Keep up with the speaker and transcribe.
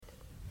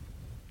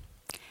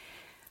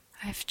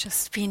I've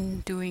just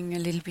been doing a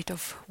little bit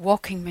of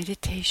walking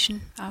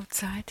meditation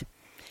outside,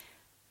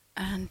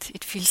 and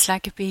it feels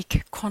like a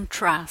big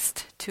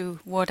contrast to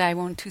what I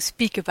want to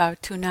speak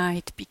about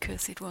tonight,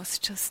 because it was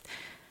just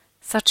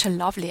such a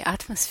lovely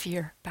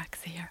atmosphere back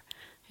there.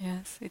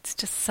 Yes, it's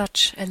just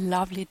such a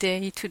lovely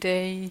day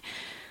today.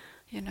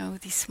 You know,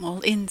 these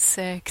small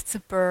insects, the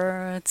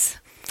birds.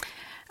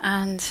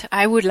 And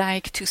I would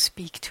like to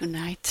speak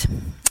tonight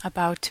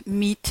about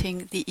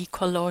meeting the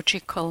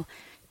ecological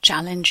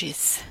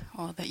challenges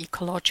or the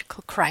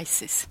ecological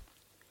crisis.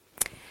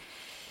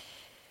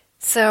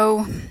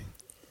 So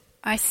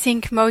I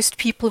think most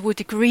people would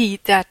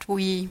agree that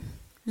we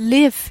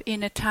live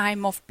in a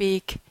time of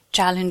big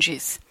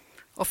challenges,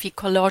 of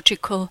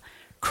ecological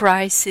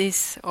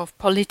crisis, of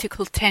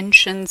political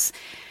tensions,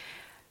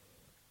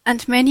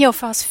 and many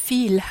of us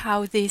feel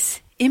how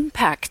this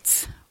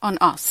impacts on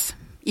us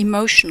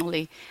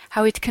emotionally,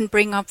 how it can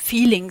bring up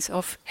feelings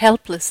of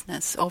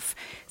helplessness, of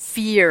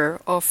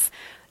fear, of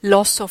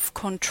loss of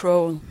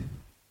control.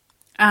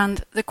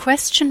 And the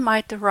question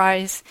might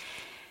arise,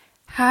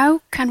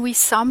 how can we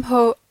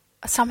somehow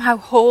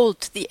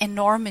hold the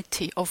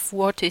enormity of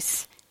what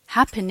is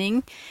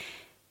happening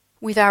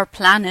with our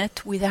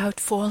planet without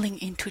falling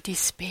into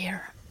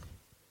despair?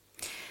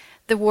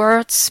 The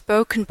words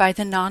spoken by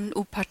the nun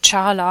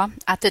Upachala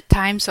at the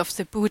times of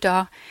the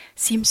Buddha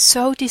seem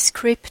so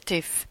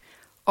descriptive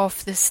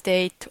of the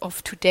state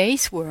of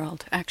today's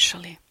world,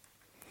 actually.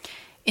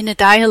 In a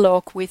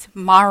dialogue with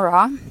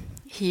Mara,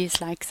 he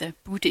is like the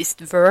Buddhist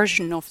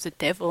version of the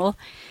devil,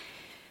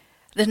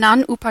 the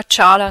nun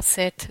Upachala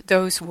said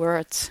those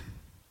words: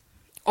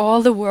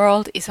 "All the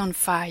world is on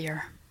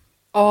fire,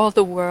 all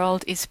the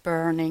world is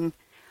burning,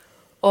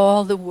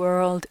 all the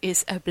world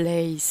is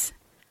ablaze,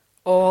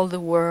 all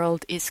the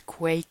world is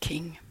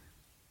quaking."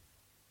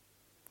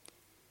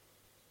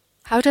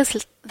 How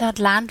does that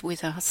land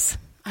with us,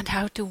 and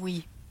how do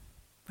we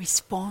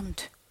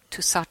respond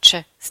to such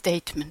a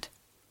statement?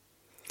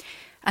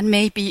 And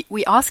maybe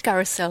we ask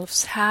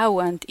ourselves how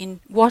and in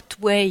what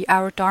way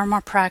our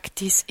Dharma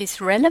practice is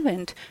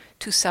relevant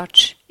to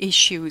such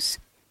issues.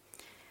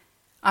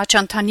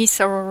 Ajahn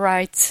Thanissaro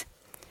writes,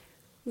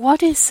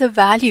 "What is the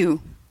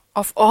value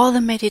of all the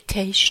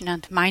meditation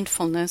and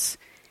mindfulness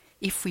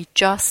if we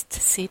just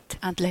sit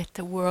and let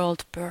the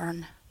world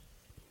burn?"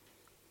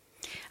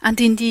 And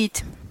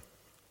indeed,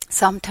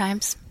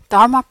 sometimes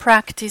Dharma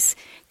practice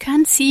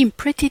can seem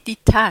pretty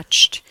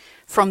detached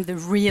from the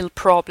real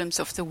problems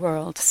of the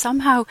world,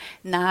 somehow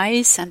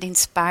nice and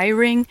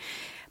inspiring,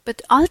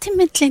 but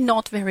ultimately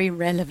not very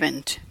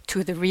relevant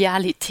to the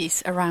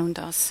realities around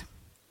us.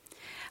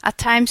 At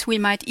times we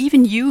might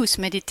even use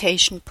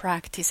meditation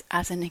practice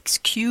as an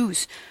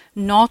excuse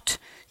not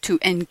to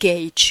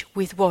engage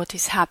with what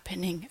is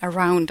happening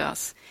around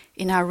us,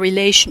 in our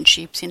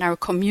relationships, in our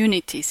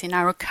communities, in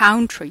our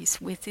countries,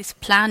 with this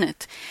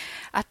planet.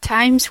 At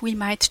times we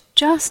might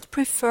just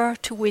prefer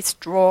to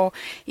withdraw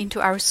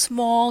into our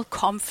small,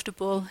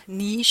 comfortable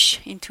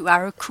niche, into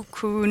our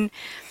cocoon,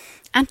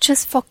 and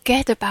just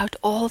forget about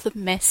all the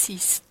messy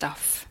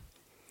stuff.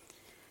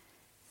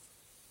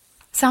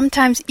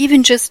 Sometimes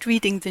even just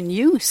reading the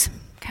news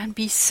can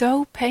be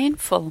so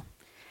painful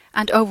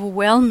and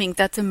overwhelming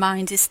that the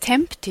mind is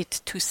tempted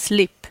to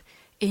slip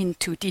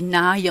into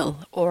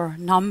denial or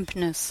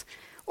numbness,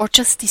 or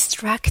just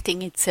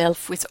distracting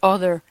itself with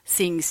other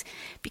things,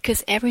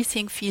 because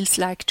everything feels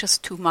like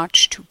just too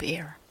much to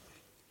bear.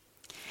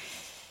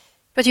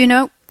 But you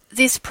know,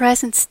 this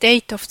present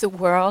state of the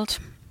world,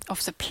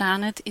 of the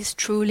planet, is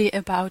truly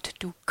about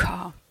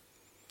Dukkha.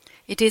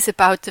 It is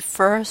about the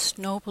first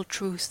noble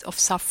truth of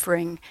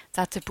suffering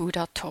that the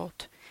Buddha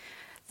taught.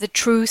 The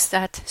truth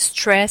that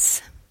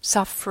stress,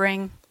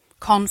 suffering,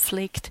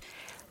 conflict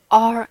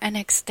are an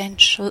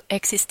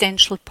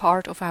existential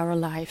part of our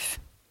life.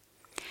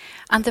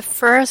 And the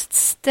first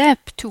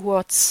step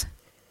towards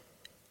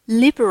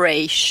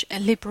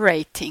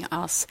liberating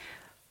us,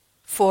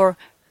 for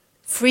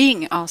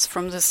freeing us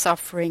from the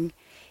suffering,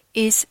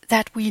 is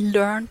that we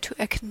learn to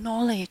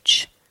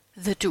acknowledge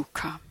the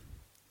dukkha,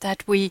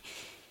 that we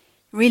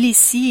really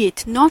see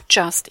it not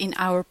just in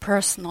our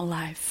personal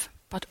life,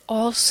 but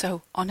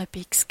also on a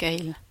big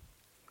scale.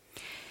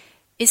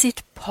 Is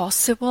it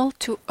possible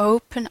to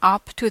open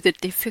up to the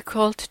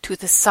difficult, to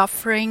the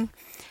suffering,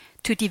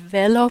 to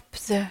develop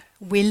the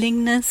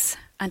willingness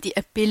and the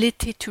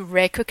ability to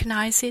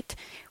recognize it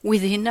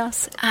within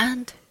us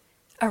and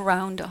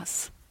around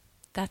us?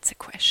 That's a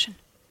question.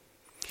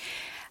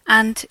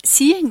 And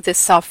seeing the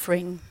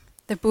suffering,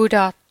 the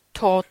Buddha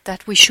taught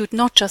that we should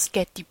not just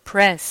get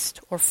depressed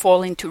or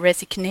fall into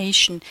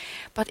resignation,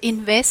 but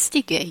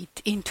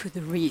investigate into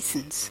the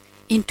reasons,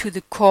 into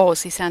the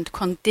causes and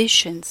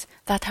conditions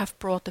that have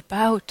brought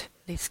about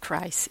this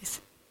crisis.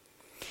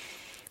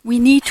 We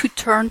need to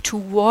turn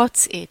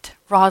towards it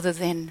rather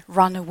than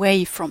run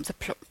away from the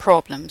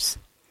problems.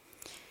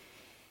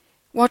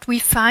 What we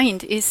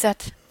find is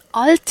that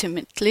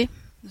ultimately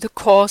the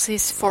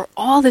causes for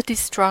all the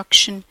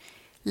destruction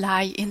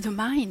lie in the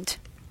mind.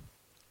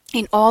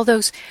 in all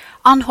those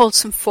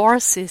unwholesome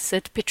forces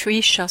that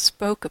Patricia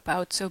spoke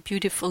about so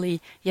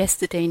beautifully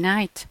yesterday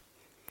night.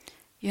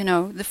 You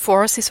know, the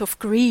forces of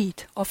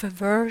greed, of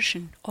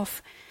aversion,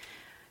 of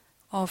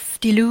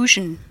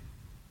delusion.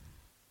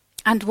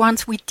 And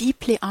once we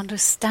deeply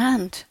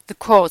understand the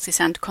causes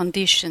and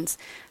conditions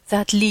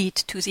that lead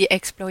to the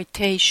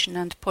exploitation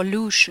and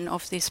pollution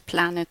of this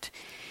planet,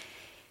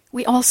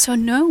 we also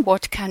know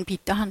what can be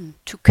done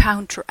to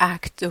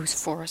counteract those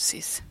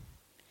forces.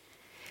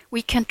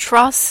 We can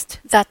trust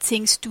that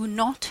things do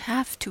not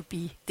have to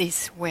be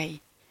this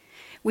way.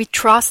 We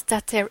trust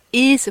that there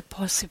is a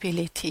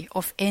possibility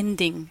of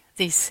ending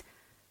this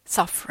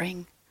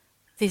suffering,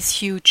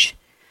 this huge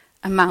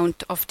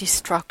amount of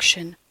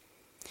destruction.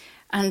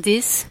 And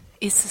this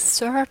is the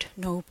third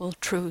noble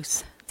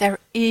truth. There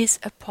is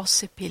a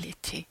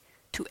possibility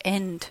to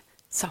end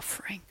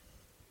suffering.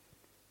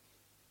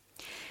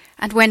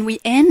 And when we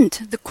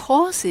end the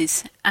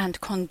causes and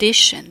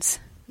conditions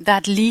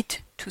that lead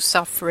to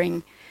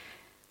suffering,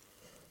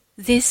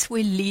 this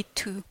will lead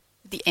to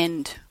the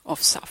end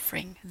of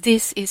suffering.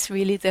 This is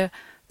really the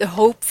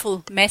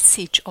hopeful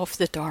message of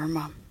the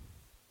Dharma.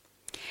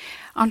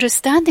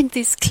 Understanding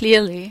this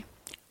clearly,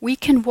 we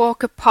can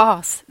walk a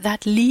path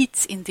that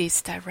leads in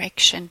this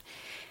direction.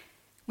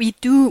 We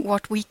do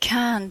what we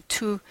can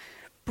to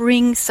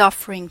bring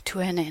suffering to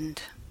an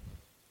end.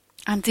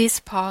 And this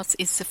path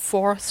is the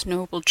fourth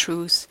noble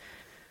truth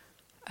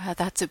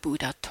that the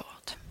Buddha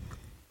taught.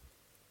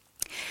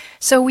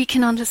 So we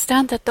can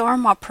understand that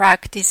Dharma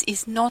practice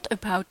is not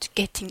about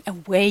getting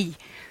away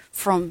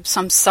from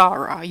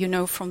samsara, you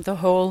know, from the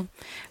whole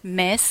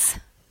mess,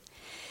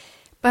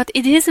 but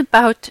it is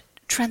about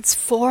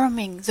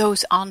transforming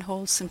those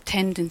unwholesome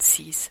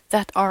tendencies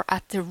that are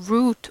at the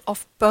root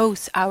of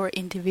both our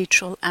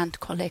individual and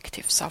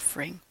collective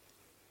suffering.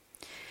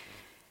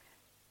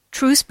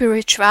 True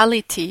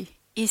spirituality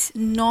is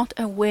not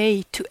a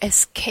way to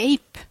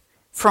escape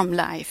from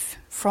life,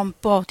 from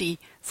body,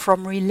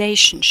 from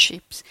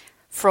relationships,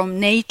 from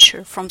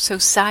nature, from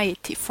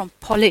society, from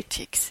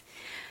politics,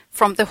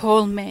 from the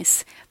whole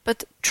mess.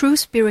 But true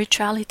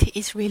spirituality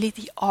is really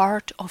the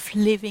art of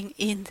living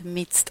in the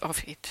midst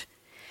of it.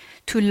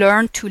 To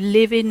learn to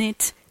live in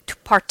it, to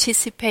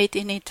participate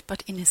in it,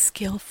 but in a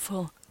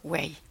skillful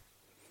way.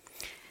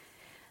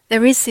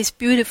 There is this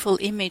beautiful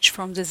image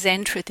from the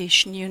Zen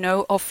tradition, you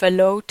know, of a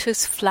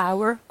lotus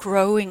flower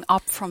growing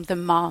up from the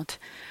mud.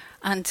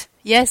 And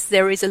yes,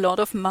 there is a lot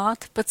of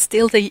mud, but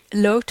still the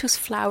lotus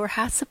flower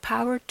has the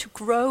power to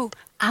grow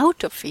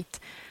out of it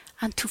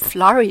and to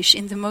flourish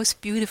in the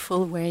most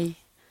beautiful way.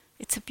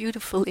 It's a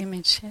beautiful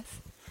image,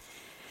 yes.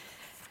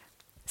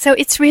 So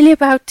it's really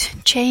about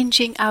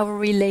changing our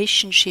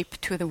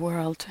relationship to the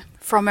world,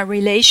 from a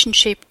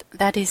relationship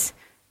that is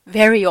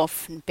very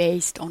often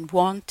based on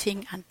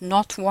wanting and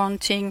not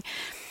wanting,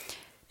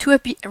 to a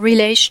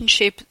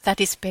relationship that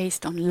is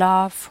based on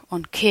love,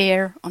 on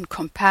care, on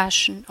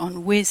compassion,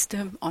 on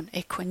wisdom, on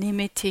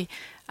equanimity,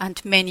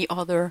 and many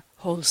other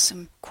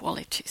wholesome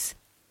qualities.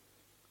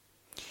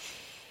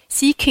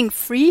 Seeking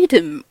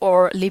freedom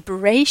or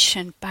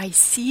liberation by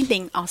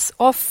sealing us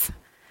off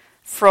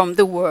from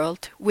the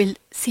world will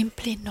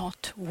simply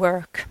not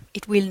work.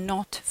 It will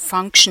not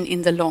function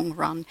in the long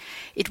run.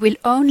 It will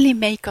only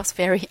make us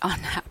very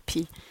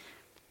unhappy.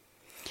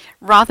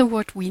 Rather,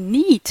 what we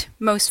need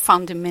most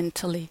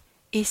fundamentally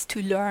is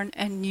to learn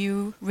a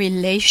new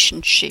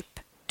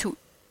relationship to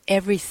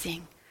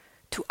everything,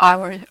 to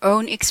our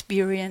own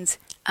experience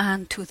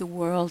and to the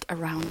world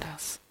around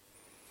us.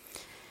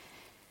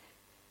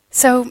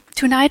 So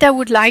tonight I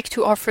would like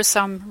to offer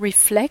some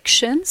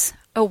reflections,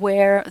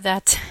 aware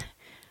that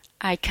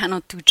I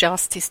cannot do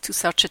justice to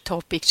such a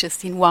topic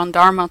just in one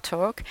Dharma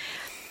talk.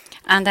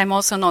 And I'm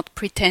also not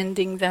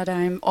pretending that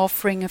I'm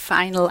offering a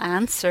final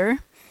answer,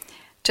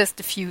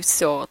 just a few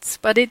thoughts.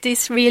 But it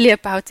is really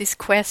about this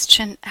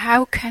question,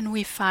 how can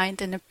we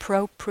find an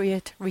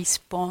appropriate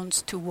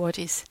response to what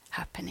is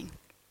happening?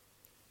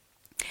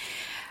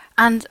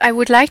 And I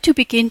would like to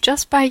begin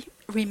just by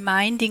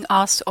reminding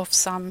us of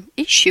some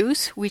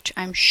issues which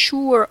I'm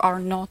sure are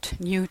not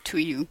new to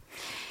you.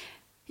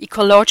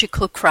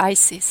 Ecological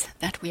crisis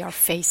that we are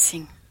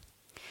facing.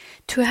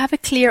 To have a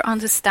clear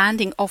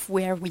understanding of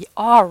where we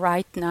are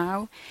right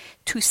now,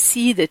 to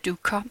see the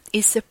dukkha,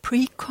 is a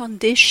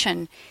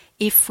precondition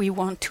if we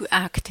want to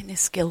act in a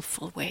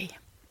skillful way.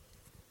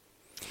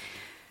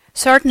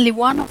 Certainly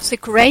one of the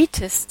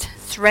greatest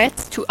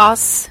threats to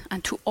us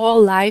and to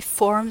all life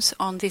forms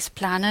on this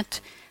planet,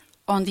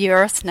 on the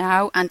earth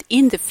now and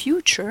in the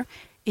future,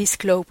 is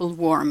global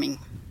warming.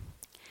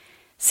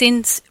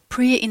 Since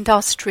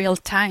pre-industrial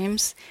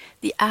times,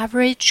 the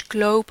average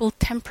global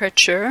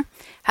temperature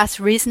has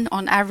risen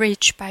on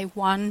average by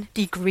 1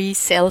 degree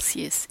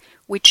Celsius,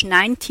 which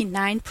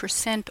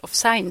 99% of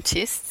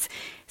scientists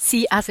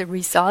see as a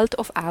result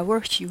of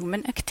our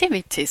human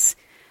activities.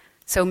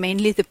 So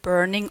mainly the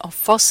burning of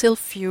fossil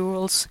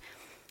fuels,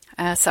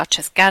 such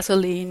as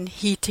gasoline,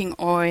 heating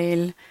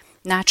oil,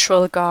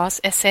 natural gas,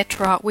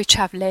 etc., which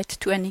have led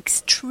to an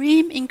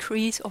extreme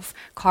increase of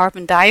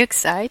carbon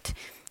dioxide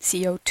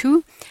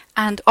CO2,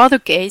 and other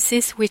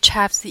gases which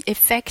have the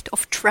effect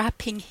of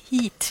trapping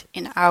heat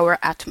in our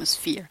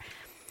atmosphere.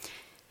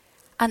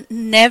 And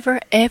never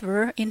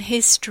ever in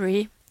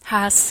history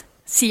has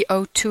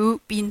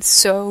CO2 been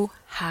so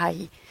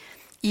high.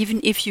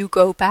 Even if you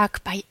go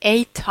back by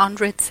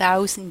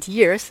 800,000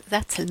 years,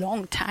 that's a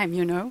long time,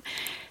 you know,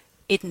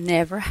 it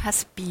never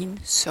has been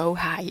so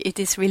high. It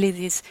is really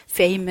this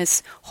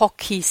famous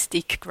hockey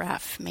stick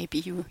graph. Maybe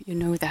you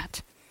know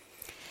that.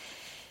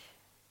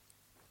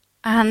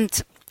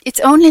 And it's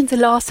only in the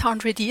last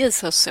 100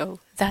 years or so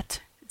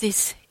that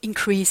this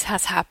increase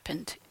has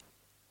happened.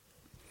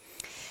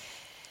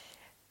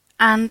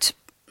 And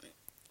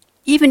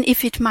even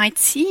if it might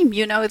seem,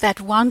 you know,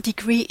 that 1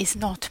 degree is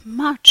not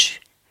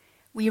much,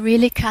 we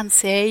really can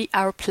say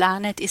our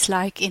planet is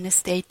like in a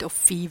state of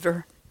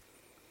fever.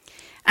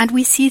 And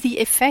we see the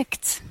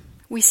effects.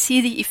 We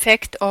see the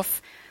effect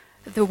of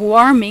the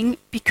warming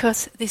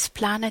because this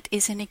planet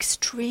is an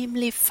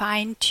extremely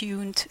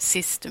fine-tuned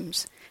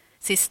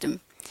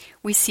system.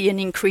 We see an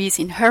increase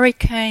in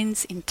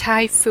hurricanes, in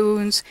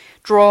typhoons,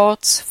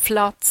 droughts,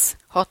 floods,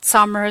 hot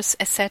summers,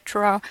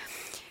 etc.,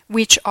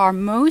 which are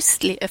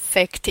mostly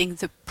affecting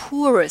the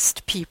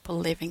poorest people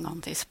living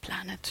on this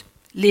planet,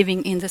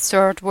 living in the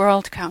third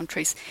world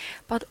countries,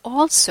 but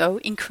also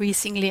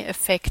increasingly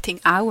affecting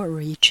our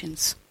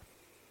regions.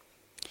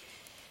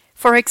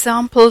 For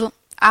example,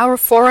 our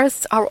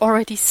forests are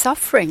already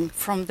suffering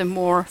from the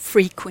more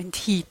frequent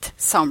heat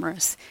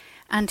summers.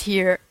 And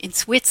here in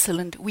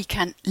Switzerland, we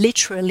can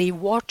literally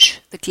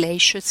watch the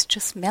glaciers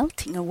just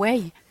melting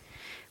away,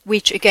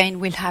 which again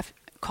will have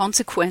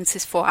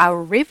consequences for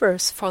our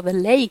rivers, for the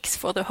lakes,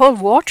 for the whole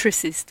water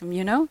system,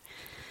 you know.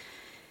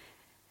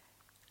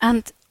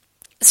 And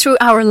through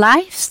our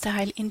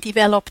lifestyle in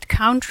developed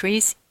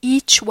countries,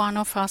 each one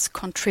of us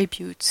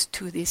contributes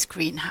to this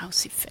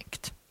greenhouse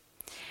effect.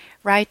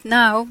 Right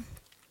now,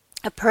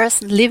 a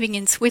person living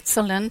in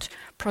Switzerland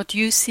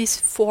produces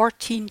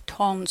 14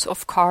 tons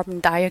of carbon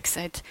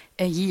dioxide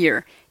a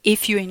year,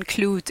 if you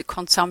include the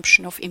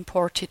consumption of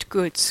imported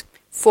goods.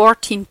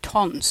 14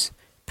 tons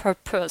per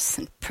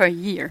person per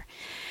year.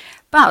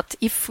 But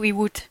if we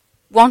would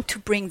want to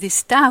bring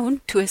this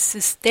down to a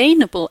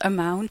sustainable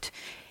amount,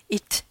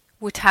 it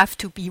would have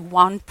to be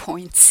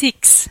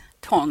 1.6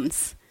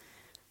 tons.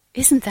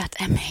 Isn't that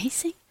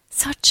amazing?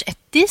 Such a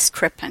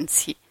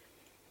discrepancy.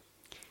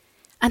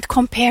 And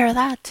compare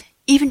that.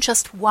 Even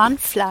just one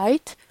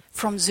flight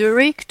from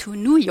Zurich to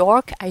New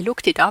York, I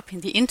looked it up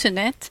in the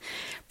internet,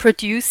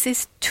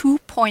 produces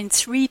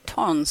 2.3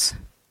 tons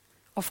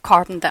of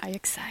carbon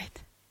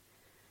dioxide.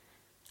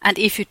 And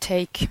if you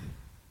take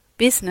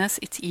business,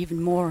 it's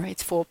even more,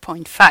 it's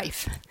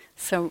 4.5.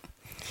 So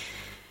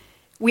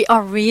we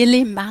are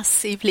really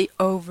massively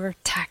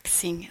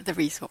overtaxing the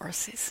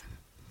resources.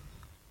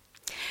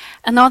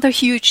 Another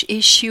huge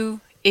issue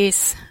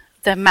is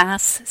the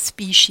mass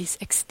species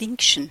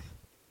extinction.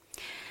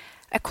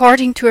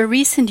 According to a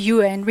recent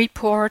UN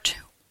report,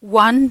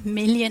 1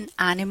 million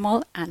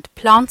animal and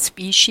plant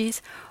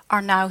species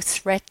are now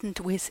threatened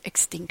with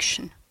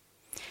extinction.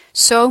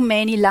 So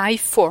many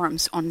life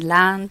forms on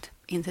land,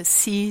 in the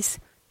seas,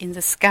 in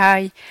the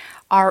sky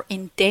are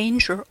in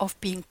danger of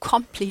being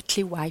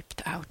completely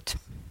wiped out,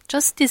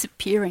 just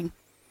disappearing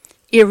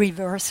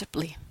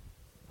irreversibly.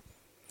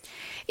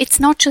 It's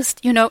not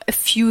just, you know, a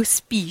few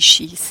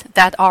species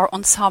that are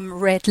on some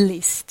red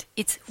list.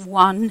 It's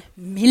 1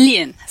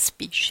 million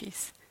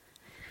species.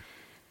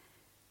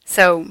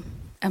 So,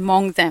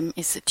 among them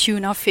is the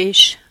tuna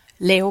fish,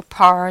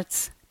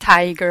 leopards,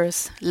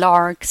 tigers,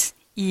 larks,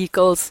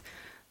 eagles,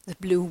 the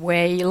blue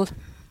whale,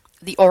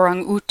 the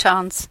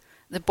orang-utans,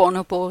 the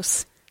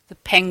bonobos, the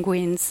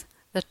penguins,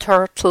 the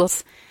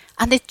turtles,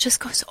 and it just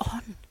goes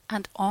on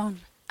and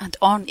on and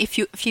on. If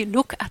you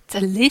look at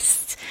the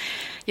list,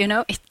 you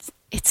know,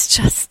 it's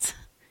just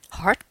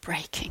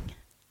heartbreaking.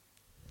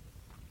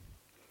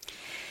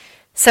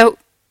 So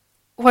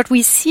what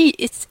we see,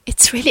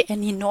 it's really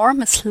an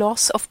enormous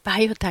loss of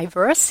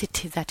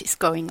biodiversity that is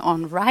going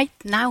on right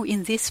now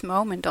in this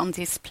moment on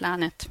this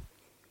planet.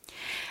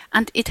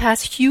 And it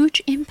has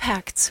huge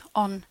impacts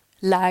on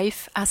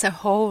life as a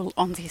whole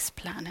on this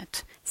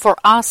planet. For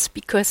us,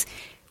 because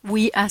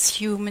we as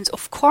humans,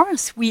 of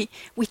course, we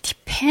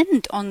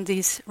depend on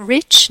this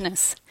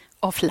richness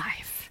of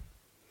life.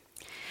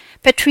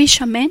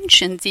 Patricia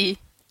mentioned the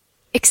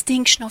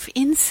extinction of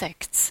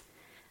insects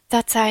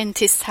that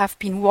scientists have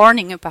been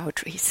warning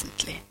about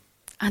recently.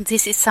 And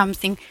this is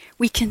something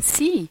we can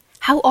see.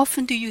 How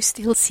often do you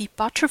still see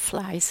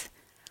butterflies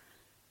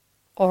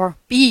or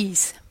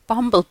bees,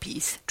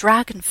 bumblebees,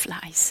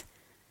 dragonflies?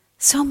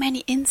 So many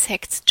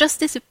insects just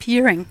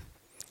disappearing.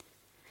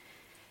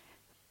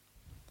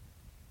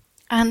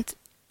 And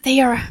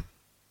they are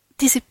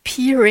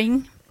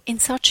disappearing in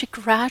such a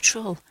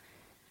gradual,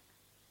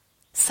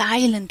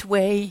 silent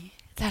way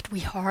that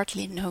we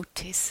hardly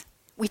notice.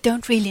 We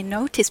don't really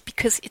notice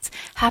because it's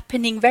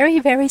happening very,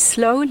 very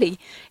slowly.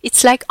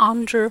 It's like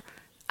under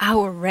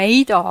our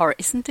radar,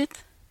 isn't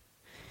it?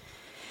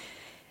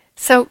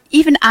 So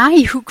even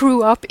I, who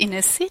grew up in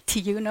a city,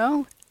 you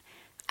know,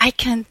 I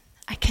can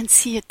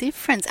see a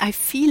difference. I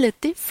feel a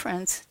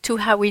difference to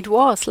how it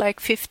was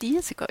like 50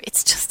 years ago.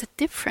 It's just a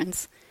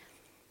difference.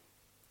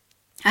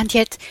 And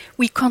yet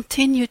we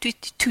continue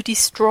to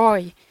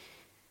destroy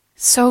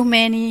so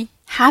many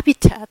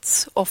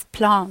habitats of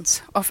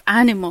plants, of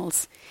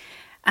animals,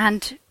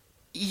 and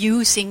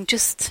using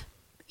just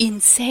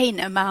insane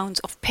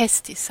amounts of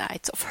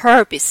pesticides, of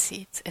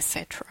herbicides,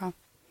 etc.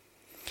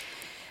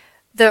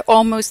 The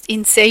almost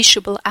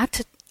insatiable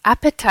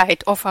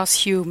appetite of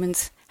us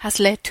humans has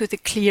led to the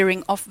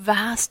clearing of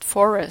vast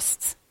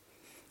forests,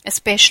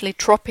 especially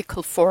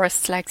tropical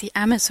forests like the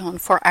Amazon,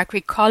 for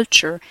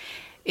agriculture.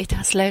 It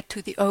has led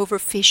to the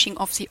overfishing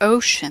of the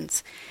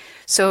oceans,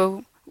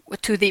 so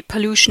to the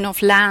pollution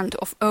of land,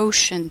 of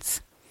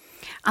oceans.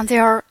 And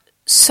there are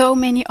so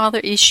many other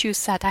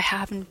issues that I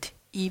haven't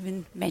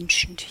even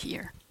mentioned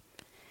here.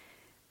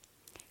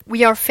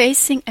 We are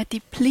facing a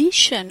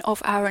depletion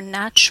of our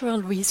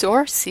natural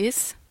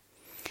resources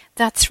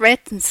that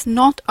threatens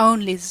not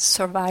only the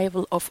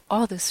survival of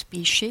other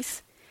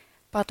species,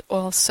 but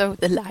also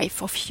the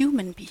life of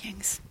human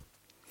beings.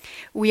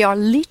 We are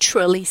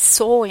literally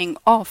sawing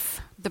off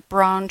the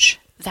branch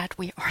that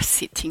we are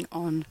sitting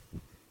on.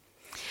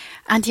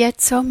 And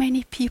yet so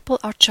many people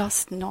are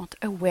just not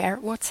aware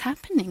what's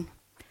happening,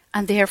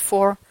 and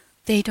therefore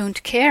they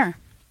don't care.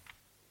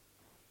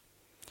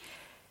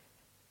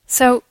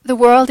 So the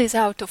world is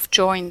out of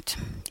joint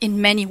in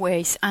many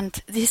ways,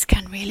 and this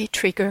can really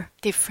trigger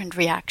different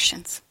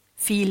reactions,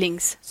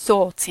 feelings,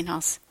 thoughts in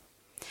us.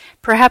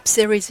 Perhaps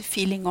there is a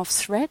feeling of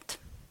threat,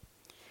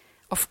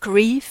 of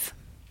grief,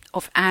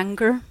 of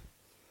anger,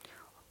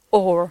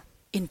 or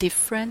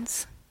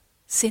indifference,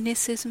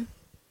 cynicism.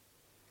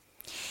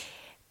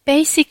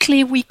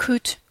 Basically, we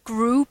could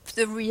group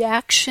the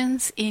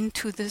reactions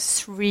into the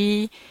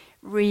three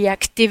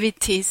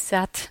reactivities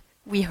that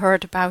we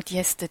heard about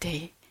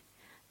yesterday,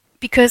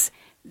 because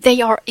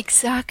they are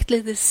exactly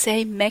the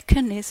same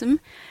mechanism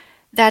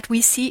that we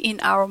see in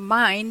our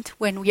mind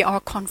when we are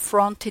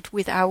confronted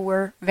with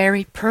our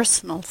very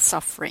personal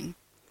suffering,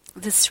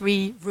 the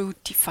three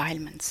root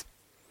defilements.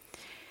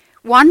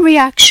 One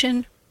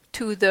reaction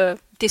to the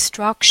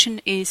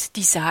destruction is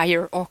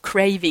desire or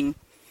craving.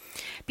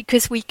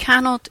 Because we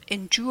cannot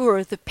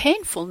endure the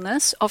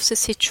painfulness of the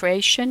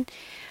situation,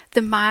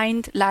 the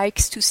mind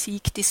likes to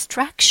seek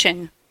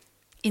distraction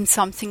in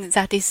something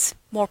that is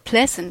more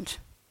pleasant.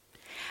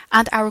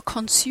 And our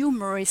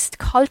consumerist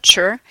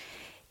culture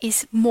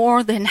is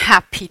more than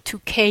happy to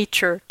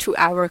cater to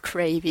our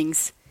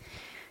cravings,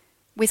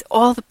 with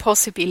all the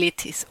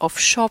possibilities of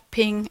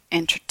shopping,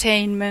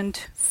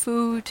 entertainment,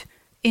 food,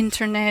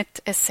 internet,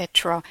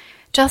 etc.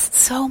 Just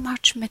so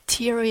much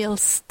material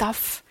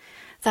stuff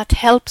that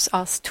helps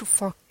us to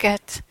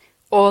forget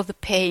all the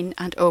pain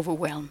and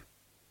overwhelm.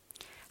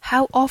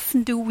 How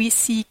often do we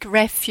seek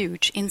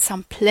refuge in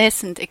some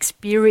pleasant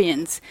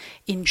experience,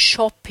 in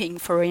shopping,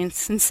 for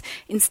instance,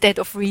 instead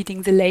of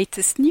reading the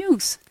latest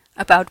news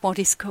about what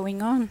is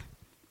going on?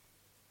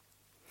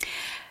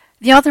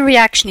 The other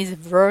reaction is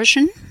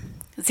aversion.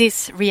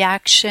 This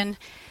reaction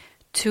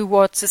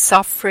towards the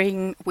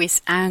suffering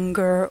with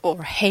anger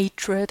or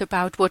hatred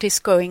about what is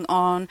going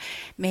on,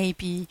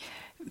 maybe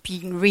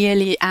being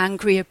really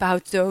angry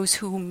about those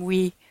whom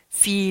we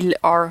feel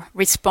are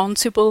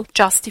responsible,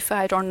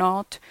 justified or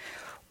not.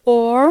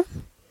 Or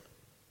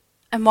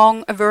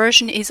among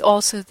aversion is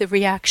also the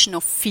reaction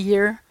of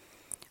fear,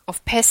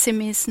 of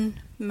pessimism,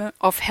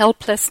 of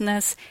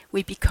helplessness.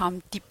 We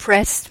become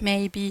depressed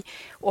maybe,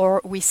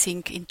 or we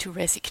sink into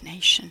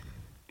resignation.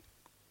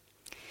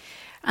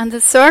 And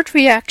the third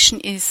reaction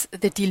is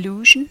the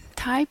delusion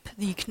type,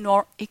 the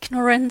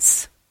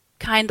ignorance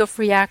kind of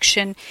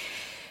reaction.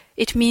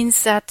 It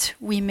means that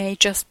we may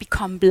just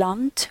become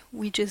blunt.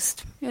 We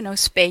just,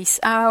 space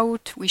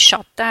out, we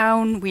shut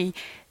down, we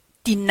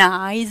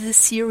deny the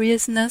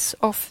seriousness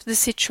of the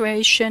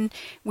situation,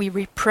 we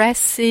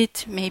repress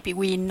it, maybe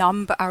we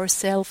numb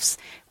ourselves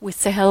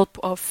with the help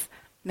of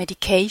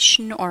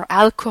medication or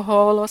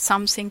alcohol or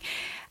something.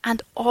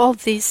 And all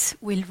this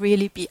will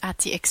really be at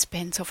the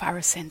expense of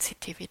our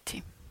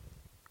sensitivity.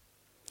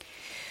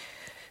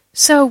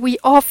 So we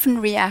often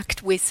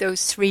react with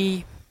those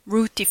three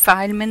root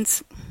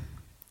defilements,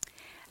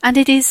 and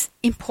it is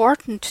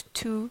important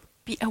to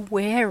be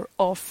aware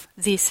of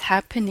this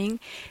happening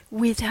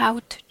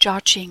without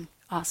judging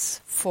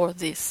us for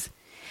this.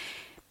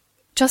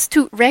 Just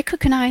to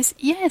recognize,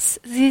 yes,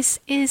 this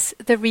is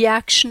the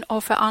reaction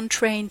of an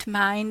untrained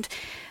mind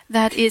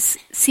that is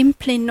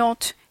simply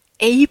not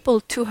able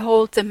to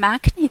hold the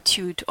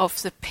magnitude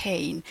of the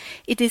pain.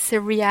 It is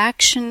a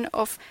reaction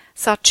of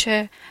such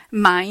a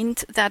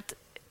mind that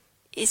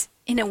is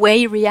in a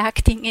way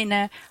reacting in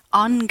an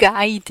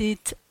unguided,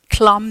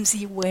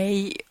 clumsy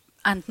way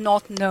and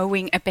not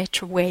knowing a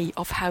better way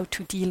of how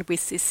to deal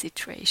with this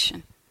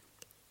situation.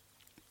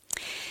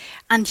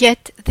 And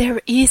yet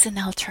there is an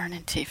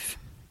alternative.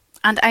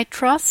 And I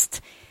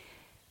trust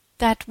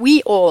that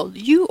we all,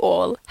 you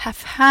all,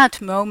 have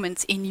had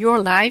moments in your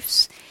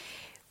lives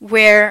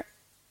where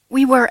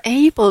we were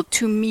able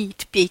to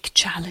meet big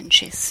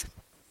challenges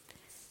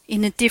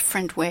in a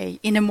different way,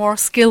 in a more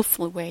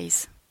skillful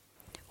ways.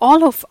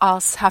 All of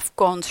us have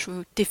gone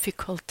through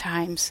difficult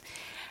times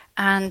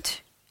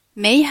and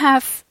may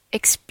have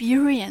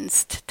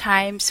experienced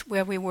times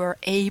where we were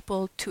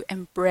able to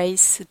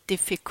embrace the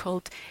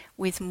difficult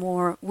with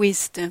more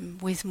wisdom,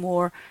 with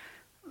more,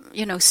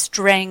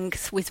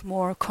 strength, with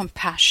more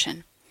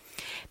compassion.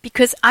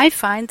 Because I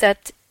find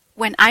that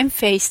when I'm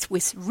faced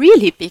with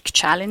really big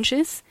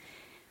challenges,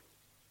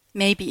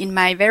 maybe in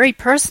my very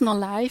personal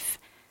life,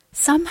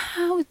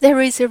 somehow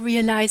there is a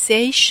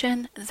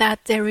realization that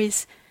there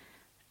is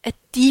a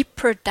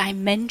deeper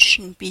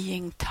dimension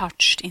being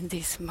touched in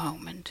this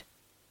moment.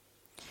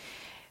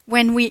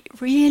 When we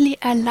really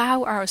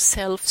allow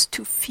ourselves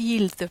to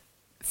feel the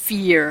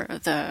fear,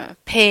 the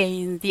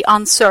pain, the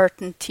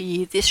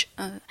uncertainty,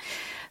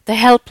 the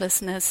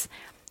helplessness,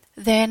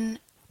 then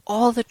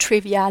all the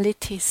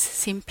trivialities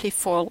simply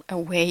fall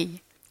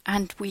away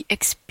and we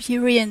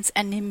experience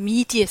an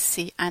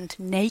immediacy and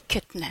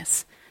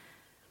nakedness.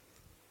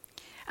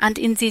 And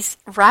in this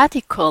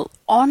radical,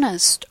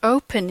 honest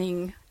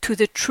opening to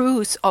the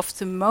truth of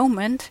the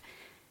moment,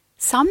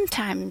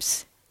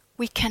 sometimes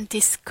we can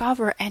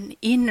discover an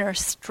inner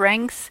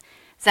strength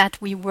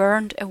that we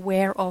weren't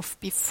aware of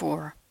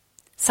before.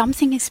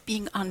 Something is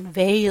being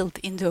unveiled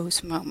in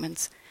those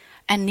moments,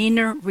 an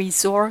inner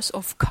resource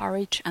of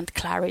courage and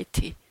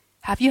clarity.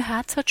 Have you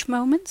had such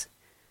moments?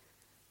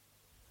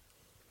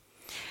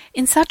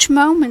 In such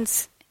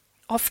moments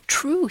of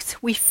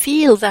truth, we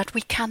feel that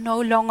we can no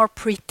longer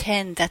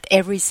pretend that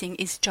everything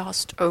is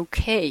just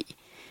okay.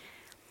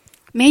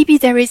 Maybe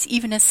there is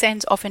even a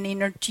sense of an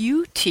inner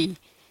duty,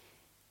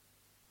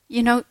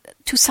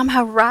 to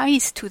somehow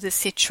rise to the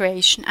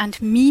situation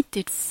and meet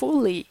it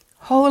fully,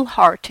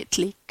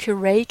 wholeheartedly,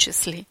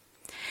 courageously,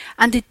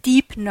 and a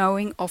deep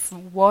knowing of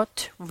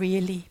what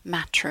really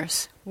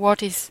matters,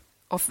 what is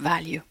of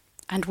value,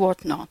 and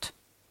what not.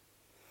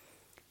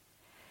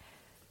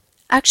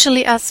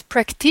 Actually, as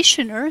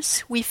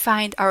practitioners, we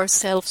find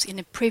ourselves in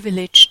a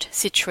privileged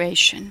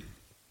situation.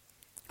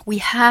 We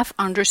have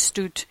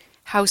understood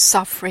how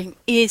suffering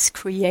is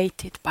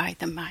created by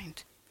the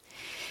mind.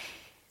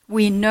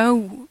 We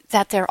know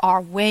that there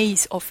are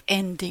ways of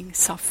ending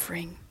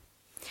suffering.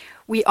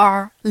 We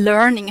are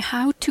learning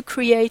how to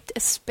create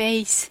a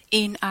space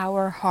in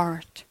our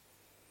heart.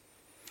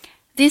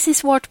 This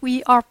is what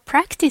we are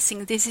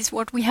practicing. This is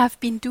what we have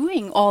been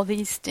doing all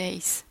these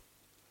days.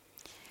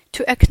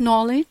 To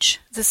acknowledge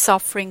the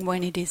suffering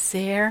when it is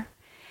there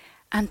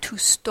and to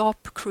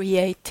stop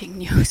creating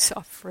new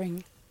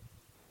suffering.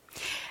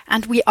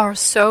 And we are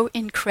so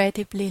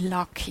incredibly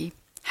lucky,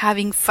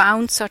 having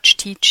found such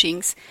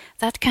teachings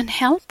that can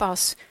help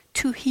us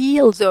to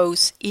heal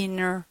those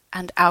inner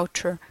and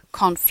outer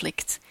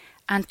conflicts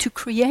and to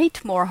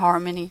create more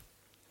harmony,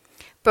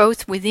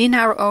 both within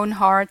our own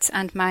hearts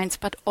and minds,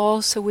 but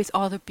also with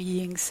other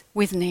beings,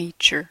 with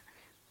nature,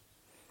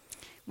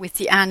 with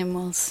the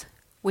animals,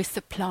 with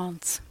the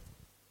plants.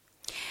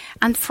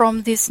 And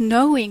from this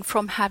knowing,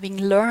 from having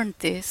learned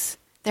this,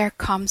 there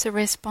comes a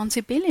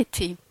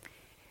responsibility.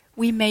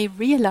 We may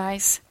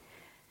realize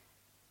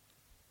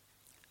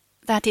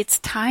that it's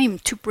time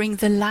to bring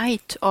the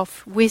light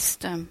of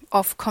wisdom,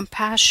 of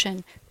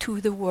compassion to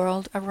the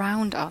world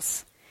around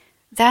us.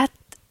 That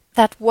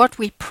what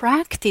we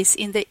practice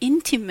in the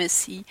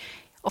intimacy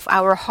of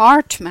our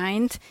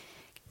heart-mind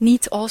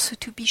needs also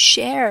to be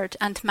shared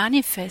and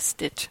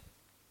manifested.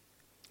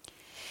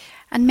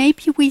 And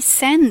maybe we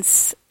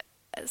sense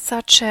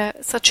such a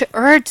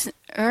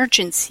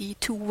urgency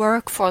to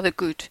work for the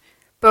good,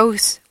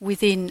 both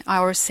within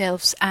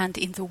ourselves and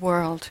in the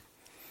world.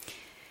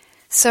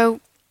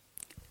 So,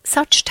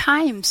 such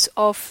times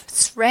of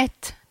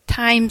threat,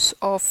 times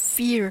of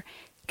fear,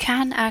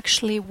 can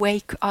actually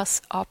wake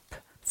us up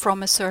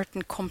from a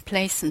certain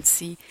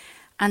complacency,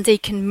 and they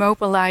can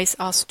mobilize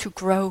us to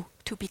grow,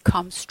 to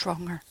become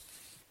stronger.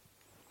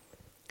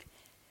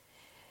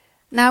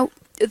 Now,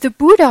 the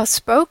Buddha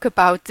spoke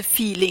about the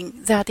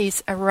feeling that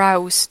is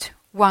aroused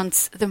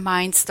once the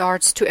mind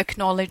starts to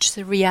acknowledge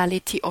the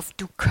reality of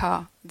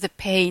dukkha, the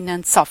pain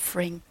and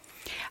suffering.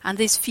 And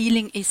this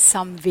feeling is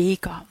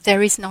samvega.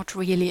 There is not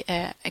really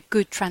a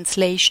good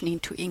translation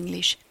into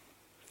English.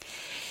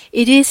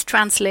 It is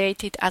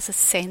translated as a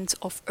sense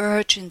of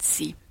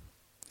urgency.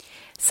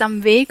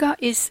 Samvega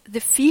is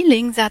the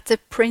feeling that the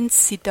Prince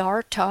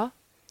Siddhartha,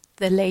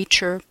 the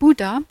later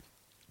Buddha,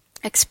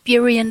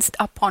 experienced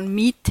upon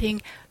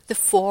meeting the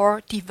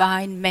 4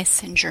 divine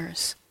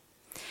messengers.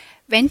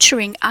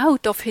 Venturing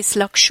out of his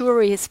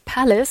luxurious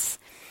palace,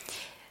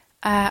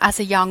 as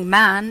a young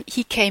man,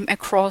 he came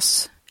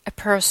across a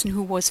person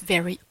who was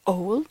very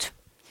old.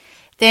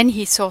 Then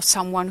he saw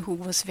someone who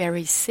was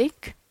very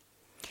sick.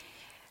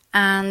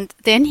 And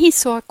then he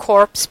saw a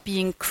corpse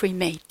being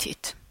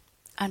cremated.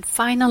 And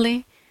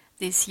finally,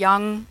 this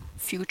young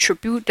future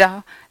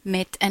Buddha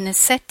met an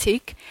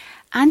ascetic,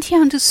 and he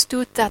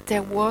understood that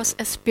there was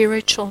a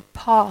spiritual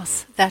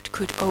path that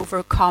could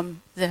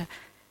overcome the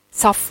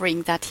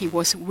suffering that he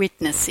was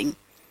witnessing.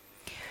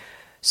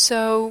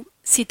 So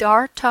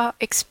Siddhartha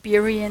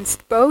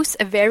experienced both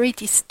a very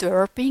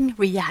disturbing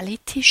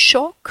reality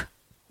shock.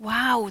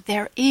 Wow,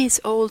 there is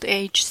old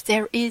age,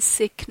 there is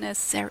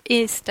sickness, there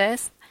is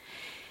death.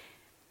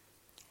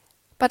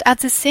 But at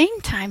the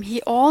same time,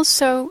 he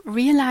also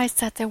realized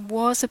that there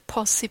was a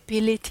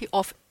possibility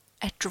of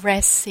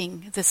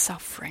addressing the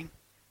suffering.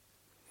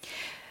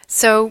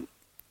 So,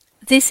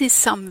 this is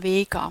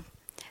samvega,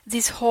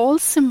 this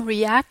wholesome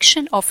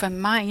reaction of a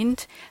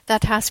mind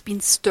that has been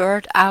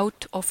stirred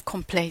out of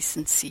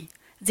complacency.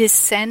 This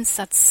sense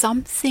that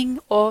something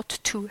ought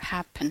to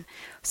happen,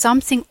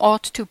 something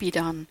ought to be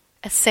done,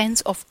 a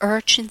sense of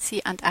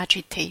urgency and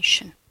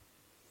agitation.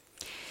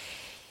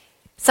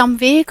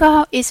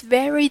 Samvega is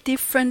very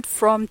different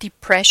from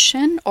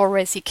depression or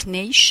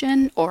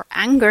resignation or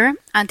anger,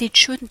 and it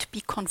shouldn't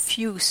be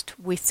confused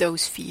with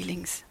those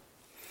feelings.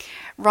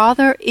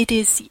 Rather, it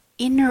is the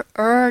inner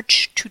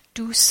urge to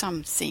do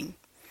something,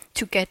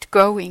 to get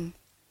going.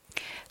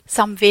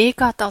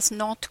 Samvega does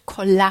not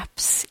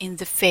collapse in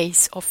the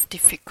face of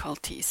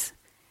difficulties.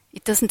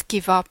 It doesn't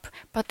give up,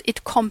 but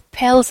it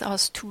compels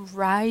us to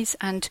rise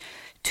and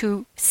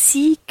to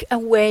seek a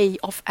way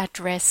of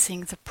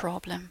addressing the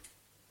problem.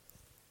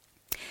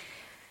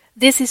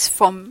 This is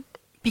from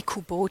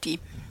Bhikkhu Bodhi.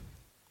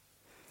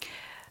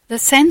 The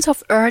sense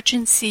of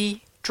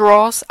urgency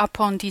draws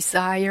upon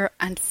desire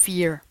and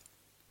fear,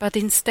 but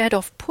instead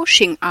of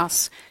pushing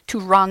us to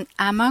run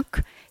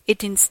amok,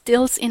 it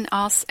instills in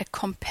us a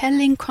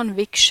compelling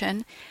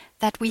conviction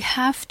that we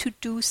have to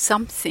do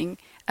something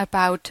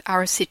about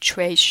our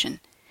situation,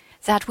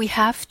 that we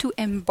have to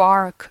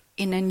embark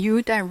in a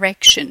new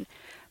direction,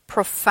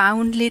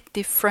 profoundly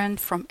different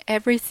from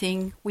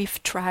everything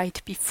we've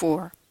tried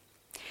before.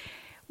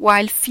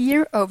 While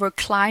fear over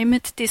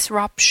climate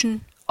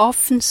disruption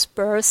often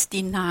spurs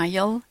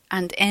denial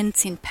and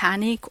ends in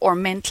panic or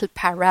mental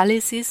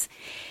paralysis,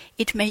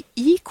 it may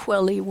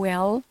equally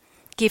well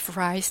give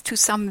rise to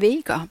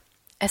samvega,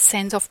 a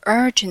sense of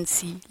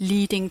urgency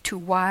leading to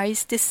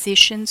wise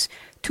decisions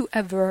to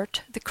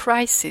avert the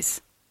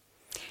crisis.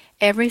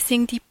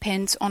 Everything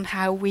depends on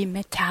how we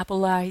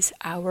metabolize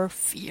our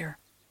fear.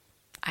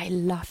 I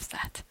love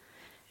that.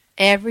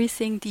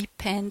 Everything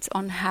depends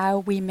on how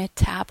we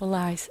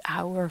metabolize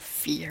our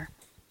fear.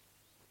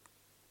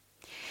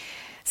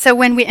 So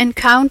when we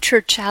encounter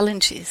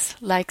challenges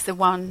like the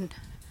one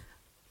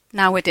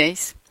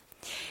nowadays,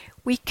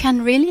 we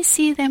can really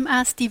see them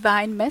as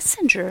divine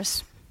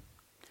messengers,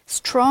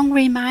 strong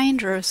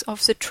reminders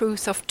of the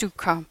truth of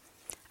Dukkha,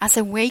 as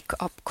a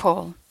wake-up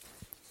call.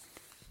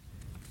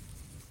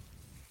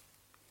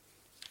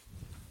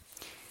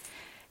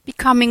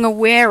 Becoming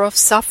aware of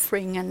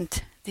suffering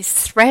and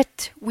this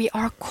threat, we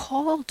are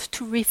called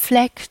to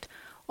reflect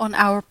on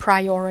our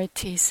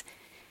priorities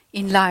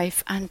in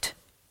life and,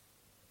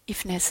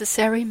 if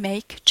necessary,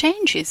 make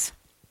changes,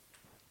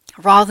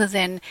 rather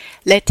than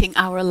letting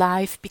our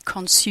life be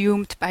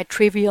consumed by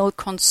trivial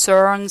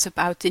concerns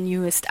about the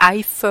newest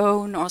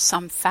iPhone or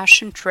some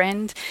fashion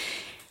trend.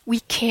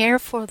 We care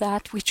for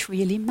that which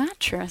really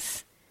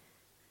matters.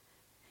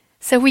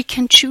 So we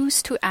can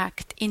choose to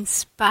act in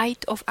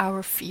spite of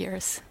our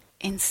fears,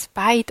 in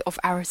spite of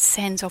our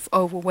sense of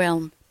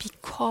overwhelm,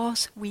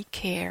 because we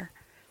care.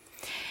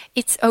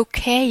 It's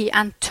okay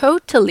and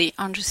totally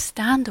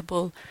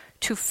understandable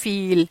to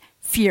feel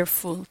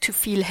fearful, to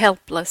feel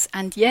helpless,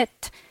 and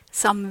yet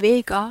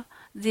samvega,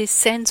 this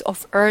sense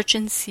of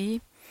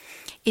urgency,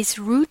 is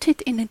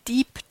rooted in a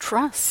deep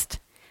trust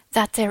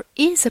that there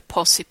is a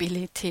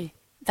possibility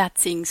that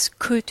things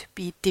could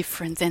be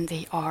different than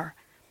they are.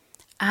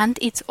 And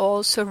it's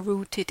also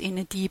rooted in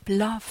a deep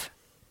love.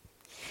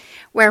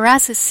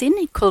 Whereas a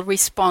cynical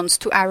response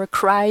to our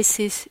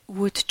crisis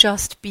would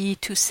just be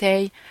to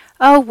say,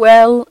 oh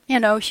well,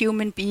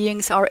 human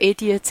beings are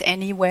idiots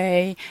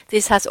anyway,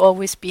 this has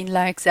always been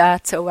like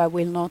that, so I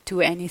will not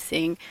do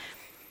anything.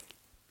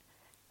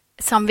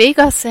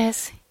 Samvega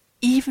says,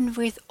 even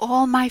with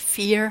all my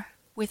fear,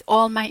 with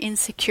all my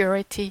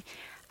insecurity,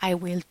 I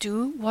will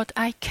do what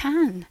I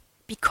can,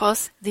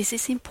 because this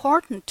is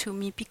important to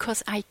me,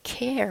 because I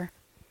care.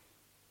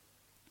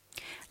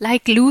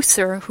 Like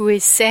Luther, who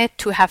is said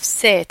to have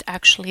said,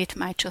 actually it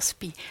might just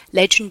be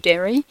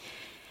legendary,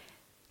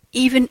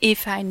 even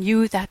if I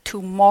knew that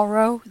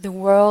tomorrow the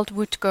world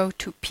would go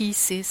to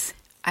pieces,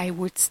 I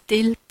would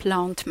still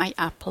plant my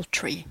apple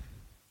tree.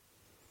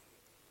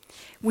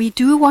 We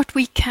do what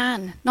we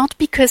can, not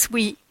because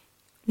we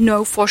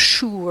know for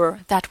sure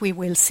that we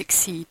will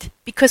succeed,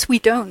 because we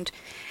don't,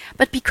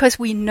 but because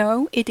we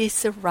know it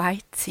is the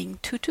right thing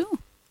to do.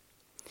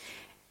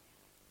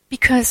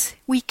 Because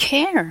we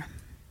care.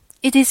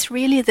 It is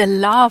really the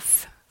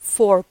love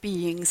for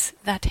beings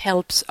that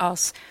helps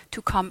us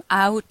to come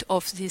out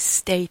of this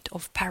state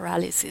of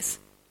paralysis.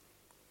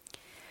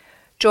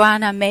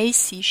 Joanna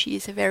Macy, she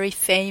is a very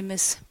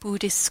famous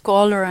Buddhist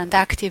scholar and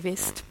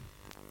activist,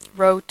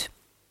 wrote,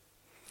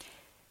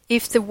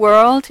 "If the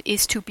world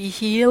is to be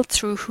healed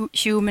through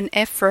human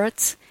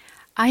efforts,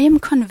 I am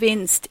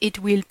convinced it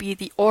will be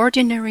the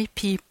ordinary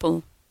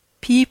people,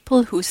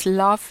 people whose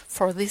love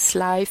for this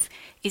life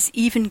is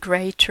even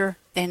greater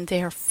than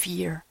their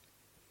fear.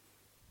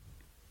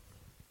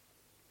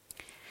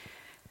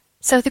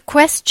 So the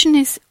question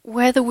is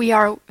whether we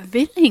are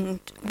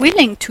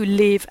willing to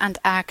live and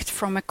act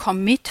from a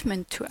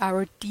commitment to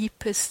our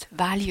deepest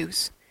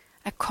values,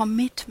 a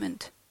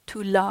commitment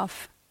to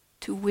love,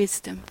 to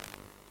wisdom.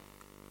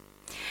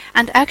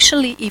 And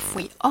actually, if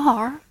we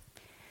are,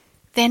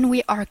 then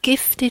we are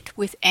gifted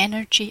with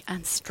energy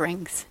and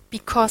strength,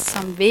 because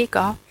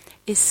samvega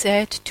is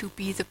said to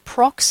be the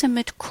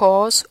proximate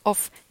cause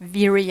of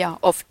virya,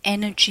 of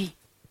energy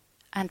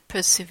and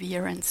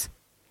perseverance.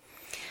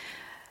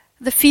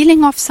 The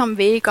feeling of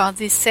samvega,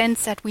 this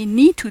sense that we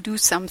need to do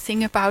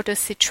something about a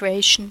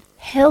situation,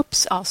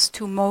 helps us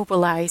to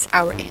mobilize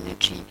our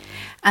energy.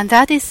 And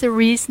that is the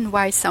reason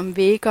why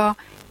samvega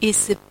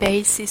is the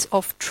basis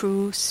of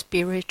true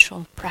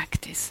spiritual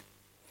practice.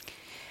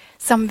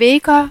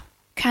 Samvega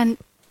can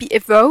be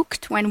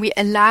evoked when we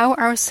allow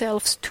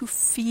ourselves to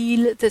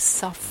feel the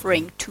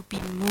suffering, to be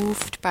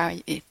moved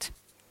by it.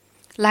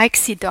 Like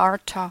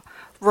Siddhartha,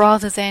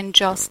 rather than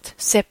just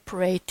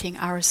separating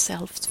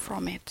ourselves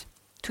from it,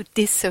 to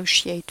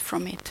dissociate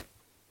from it.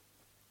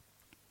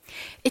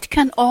 It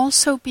can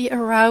also be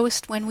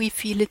aroused when we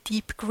feel a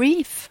deep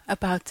grief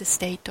about the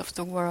state of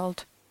the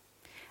world,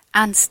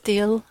 and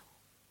still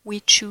we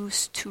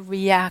choose to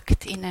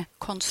react in a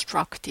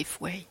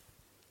constructive way.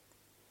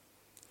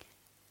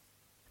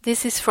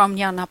 This is from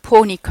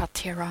Nyanaponika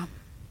Thera.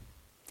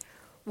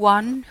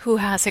 One who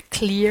has a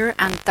clear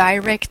and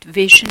direct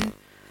vision,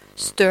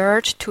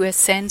 stirred to a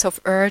sense of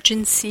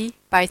urgency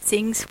by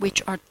things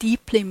which are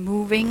deeply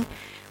moving,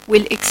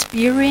 will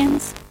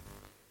experience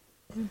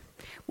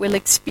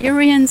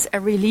a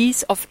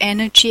release of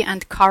energy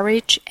and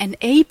courage,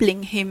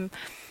 enabling him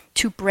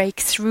to break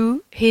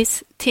through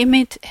his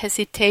timid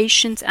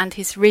hesitations and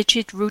his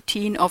rigid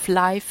routine of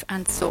life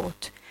and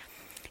thought.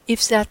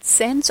 If that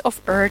sense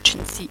of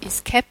urgency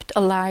is kept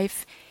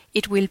alive,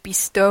 it will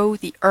bestow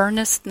the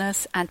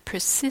earnestness and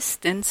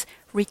persistence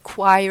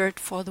required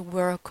for the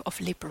work of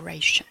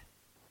liberation.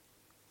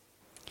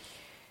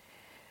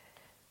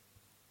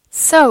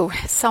 So,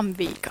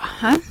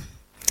 samvega.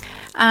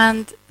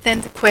 And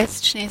then the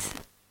question is,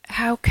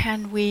 how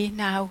can we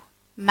now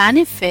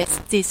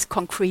manifest this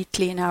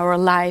concretely in our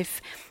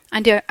life?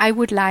 And I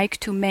would like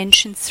to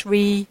mention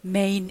 3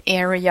 main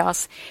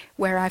areas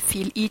where I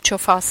feel each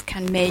of us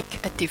can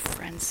make a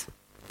difference.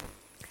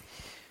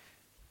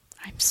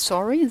 I'm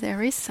sorry,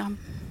 there is some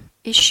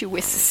issue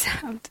with the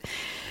sound.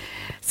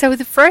 So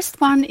the first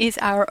one is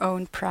our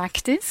own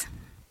practice.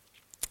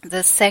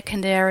 The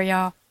second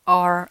area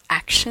are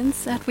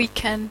actions that we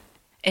can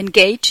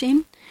engage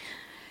in,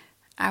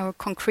 our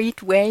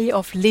concrete way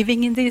of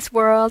living in this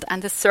world.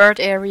 And the third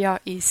area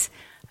is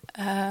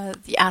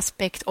the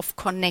aspect of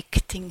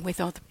connecting with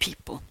other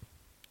people,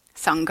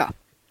 sangha.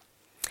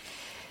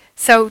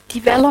 So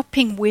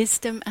developing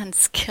wisdom and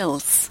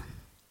skills.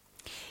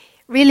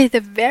 Really the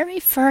very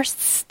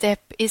first step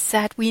is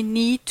that we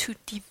need to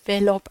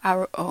develop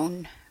our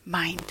own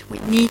mind. We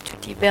need to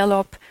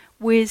develop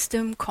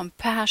wisdom,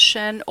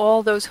 compassion,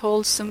 all those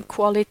wholesome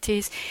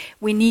qualities.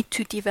 We need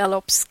to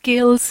develop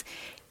skills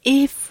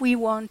if we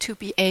want to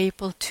be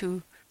able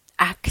to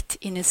act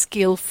in a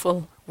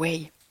skillful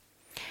way.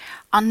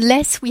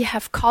 Unless we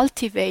have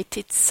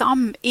cultivated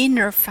some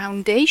inner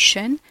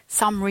foundation,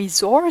 some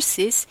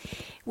resources,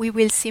 we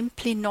will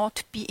simply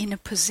not be in a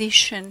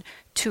position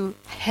to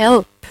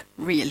help,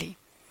 really,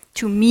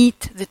 to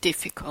meet the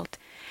difficult.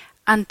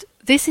 And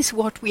this is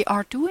what we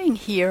are doing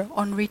here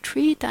on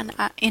retreat and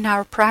in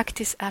our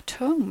practice at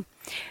home.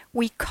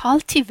 We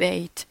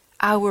cultivate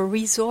our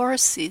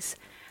resources,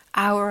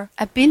 our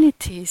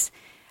abilities,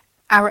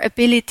 our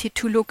ability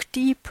to look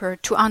deeper,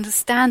 to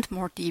understand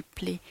more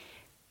deeply.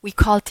 We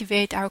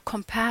cultivate our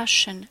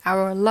compassion,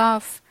 our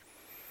love.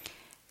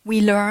 We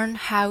learn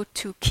how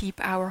to keep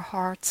our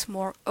hearts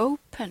more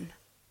open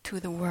to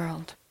the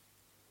world,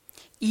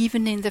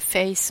 even in the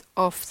face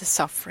of the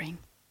suffering.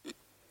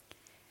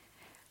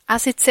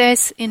 As it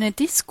says in a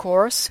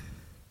discourse,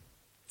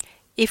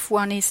 if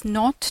one is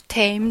not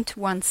tamed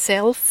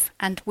oneself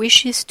and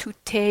wishes to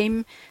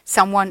tame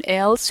someone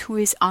else who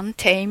is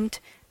untamed,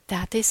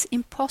 that is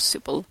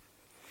impossible.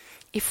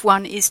 If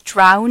one is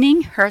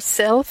drowning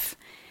herself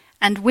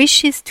and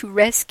wishes to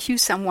rescue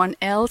someone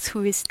else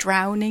who is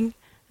drowning,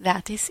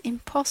 that is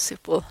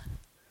impossible.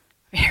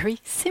 Very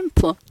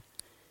simple.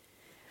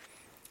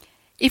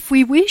 If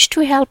we wish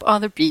to help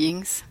other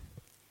beings,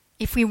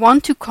 if we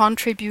want to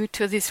contribute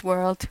to this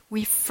world,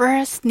 we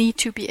first need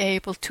to be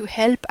able to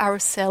help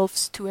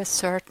ourselves to a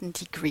certain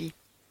degree.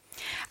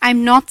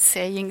 I'm not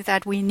saying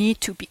that we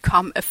need to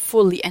become a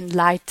fully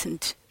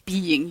enlightened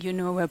being,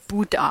 a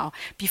Buddha,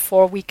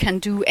 before we can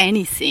do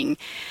anything.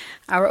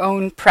 Our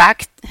own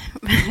practice,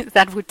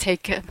 that would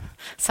take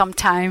some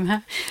time. Huh?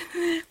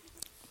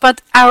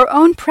 But our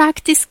own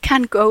practice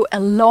can go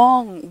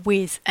along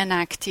with an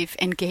active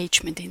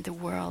engagement in the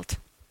world.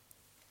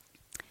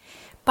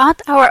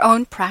 But our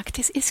own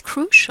practice is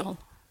crucial,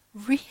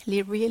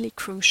 really, really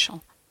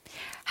crucial.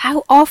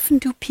 How often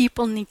do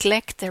people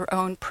neglect their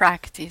own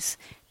practice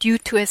due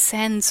to a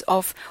sense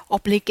of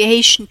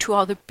obligation to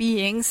other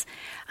beings,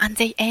 and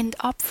they end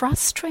up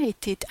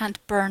frustrated and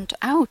burnt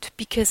out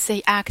because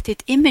they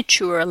acted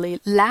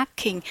immaturely,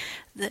 lacking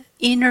the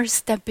inner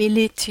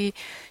stability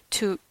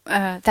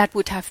that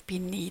would have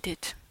been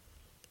needed.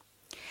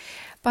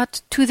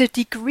 But to the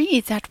degree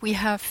that we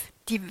have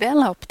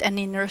developed an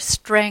inner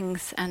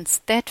strength and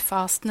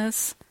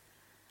steadfastness,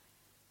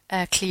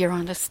 a clear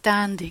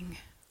understanding,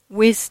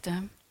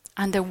 wisdom,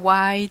 and a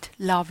wide,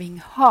 loving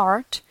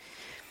heart,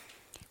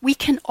 we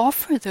can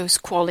offer those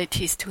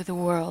qualities to the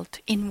world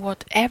in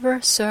whatever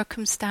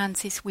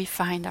circumstances we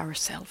find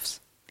ourselves.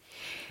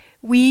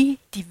 We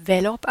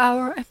develop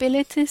our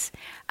abilities,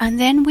 and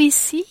then we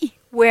see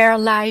where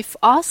life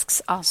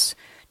asks us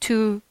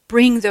to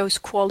bring those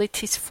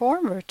qualities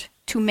forward,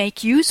 to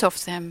make use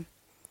of them.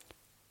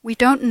 We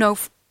don't know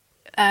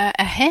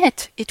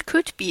ahead. It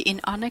could be in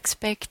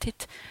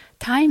unexpected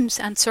times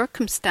and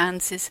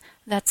circumstances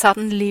that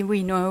suddenly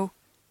we know,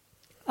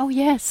 oh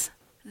yes,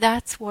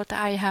 that's what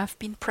I have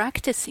been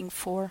practicing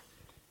for.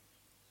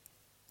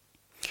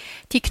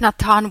 Thich Nhat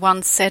Hanh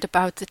once said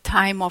about the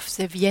time of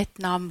the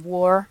Vietnam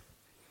War,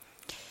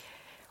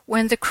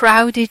 when the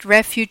crowded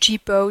refugee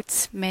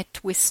boats met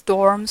with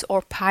storms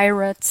or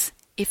pirates,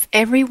 if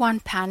everyone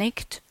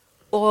panicked,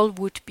 all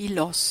would be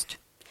lost.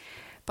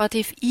 But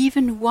if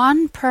even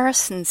one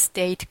person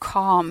stayed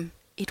calm,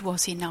 it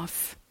was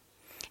enough.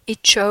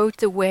 It showed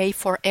the way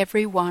for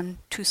everyone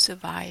to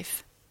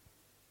survive.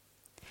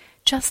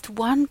 Just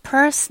one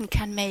person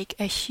can make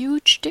a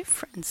huge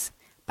difference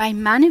by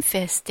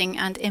manifesting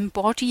and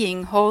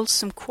embodying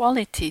wholesome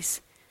qualities,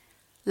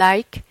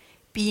 like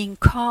being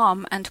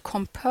calm and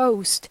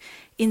composed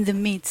in the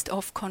midst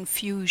of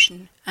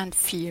confusion and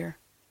fear.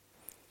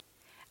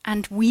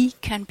 And we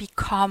can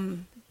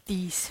become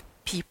these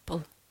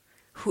people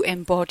who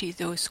embody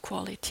those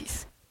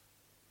qualities.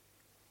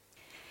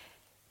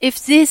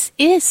 If this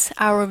is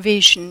our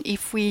vision,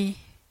 if we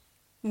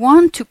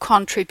want to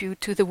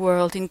contribute to the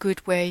world in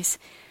good ways,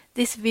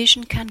 this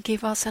vision can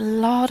give us a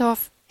lot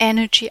of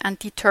energy and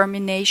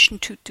determination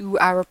to do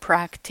our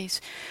practice,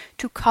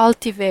 to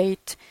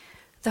cultivate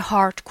the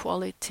heart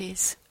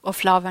qualities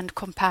of love and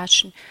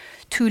compassion,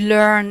 to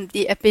learn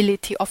the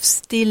ability of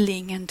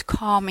stilling and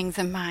calming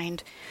the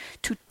mind,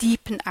 to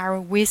deepen our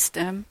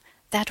wisdom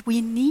that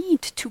we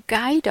need to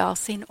guide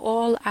us in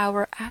all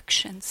our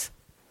actions.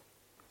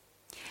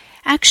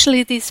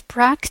 Actually, this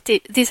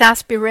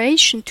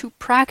aspiration to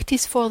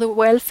practice for the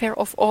welfare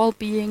of all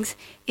beings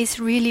is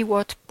really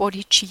what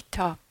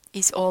bodhicitta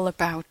is all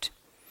about.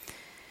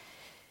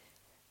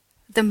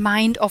 The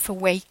mind of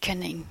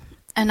awakening,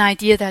 an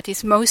idea that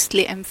is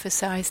mostly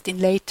emphasized in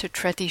later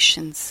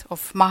traditions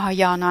of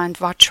Mahayana and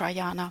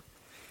Vajrayana.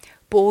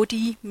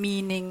 Bodhi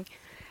meaning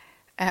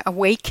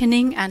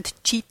awakening and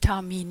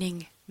citta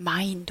meaning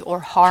mind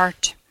or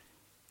heart.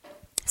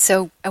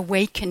 So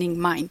awakening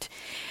mind.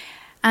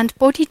 And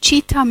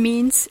bodhicitta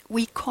means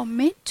we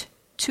commit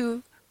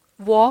to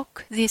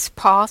walk this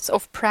path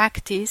of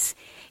practice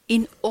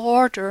in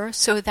order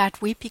so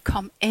that we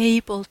become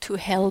able to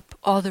help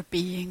other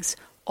beings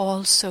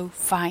also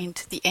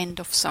find the end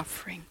of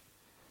suffering.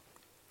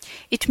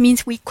 It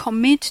means we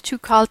commit to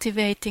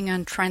cultivating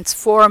and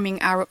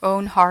transforming our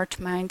own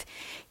heart-mind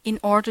in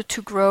order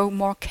to grow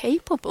more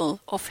capable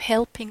of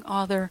helping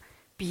other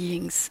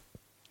beings.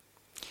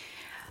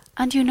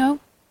 And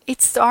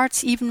it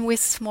starts even with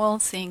small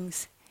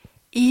things.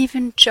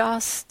 Even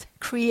just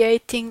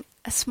creating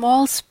a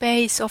small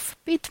space of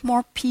a bit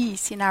more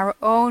peace in our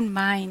own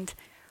mind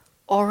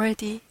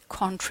already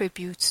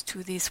contributes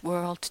to this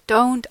world.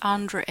 Don't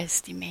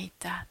underestimate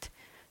that.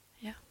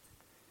 Yeah.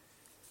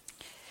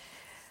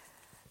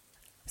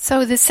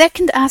 So the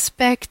second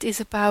aspect is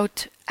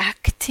about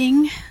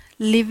acting,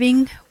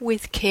 living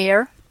with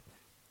care.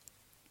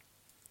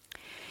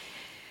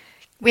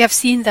 We have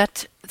seen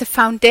that the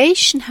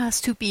foundation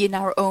has to be in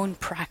our own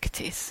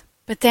practice.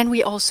 But then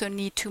we also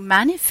need to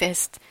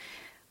manifest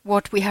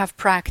what we have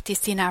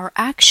practiced in our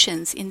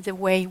actions, in the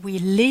way we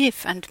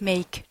live and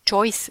make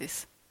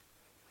choices.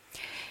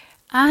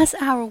 As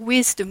our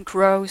wisdom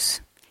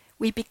grows,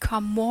 we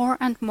become more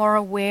and more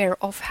aware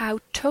of how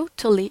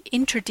totally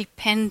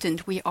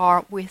interdependent we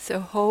are with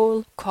the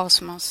whole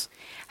cosmos,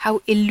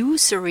 how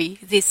illusory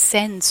this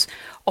sense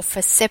of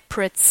a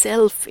separate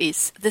self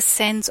is, the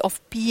sense of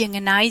being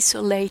an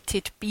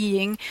isolated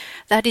being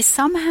that is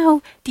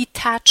somehow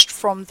detached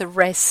from the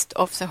rest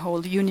of the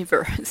whole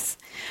universe.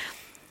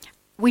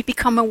 We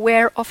become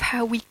aware of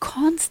how we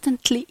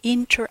constantly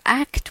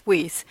interact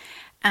with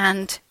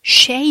and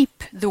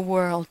shape the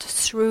world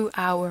through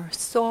our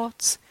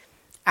thoughts,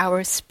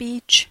 our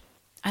speech,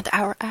 and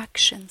our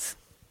actions.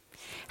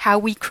 How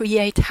we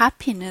create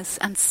happiness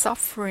and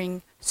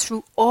suffering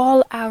through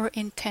all our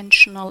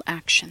intentional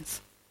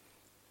actions.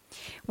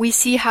 We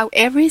see how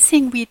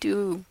everything we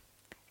do,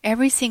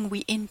 everything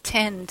we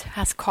intend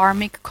has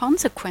karmic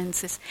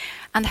consequences,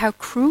 and how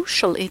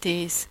crucial it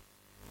is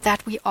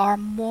that we are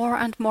more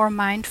and more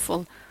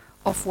mindful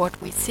of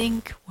what we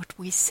think, what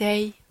we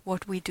say,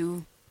 what we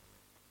do.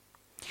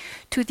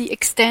 To the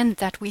extent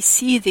that we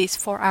see this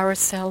for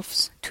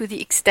ourselves, to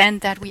the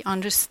extent that we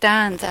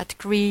understand that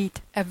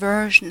greed,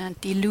 aversion and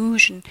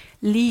delusion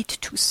lead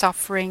to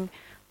suffering,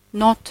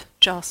 not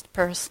just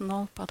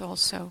personal but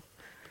also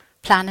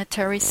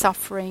planetary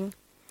suffering,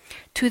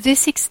 to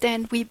this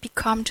extent we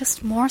become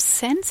just more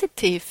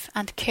sensitive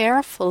and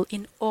careful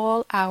in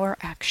all our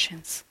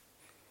actions.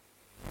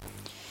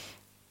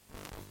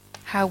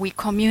 How we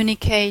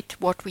communicate,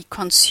 what we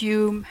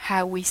consume,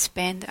 how we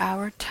spend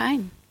our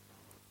time.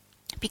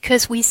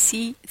 Because we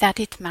see that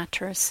it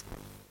matters.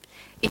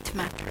 It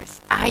matters.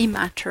 I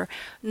matter,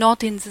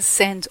 not in the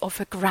sense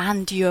of a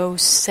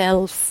grandiose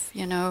self,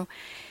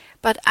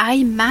 but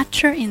I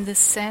matter in the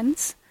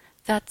sense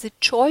that the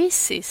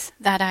choices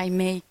that I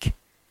make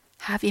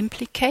have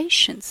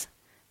implications.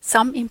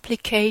 Some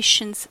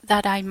implications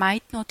that I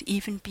might not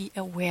even be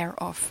aware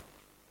of.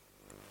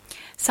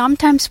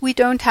 Sometimes we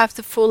don't have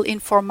the full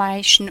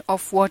information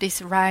of what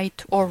is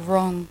right or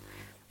wrong,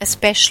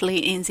 especially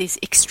in this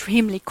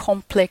extremely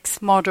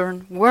complex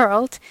modern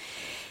world,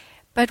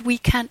 but we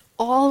can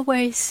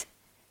always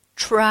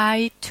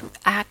try to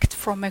act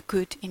from a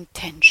good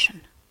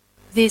intention.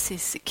 This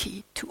is the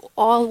key, to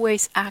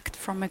always act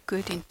from a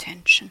good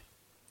intention.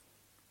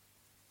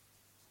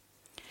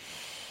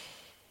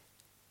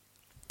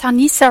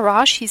 Tanisa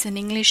Raj, she's an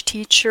English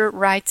teacher,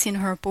 writes in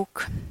her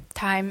book,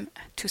 Time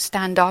to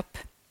Stand Up,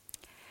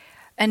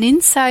 an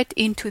insight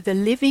into the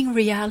living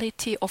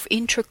reality of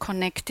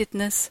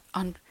interconnectedness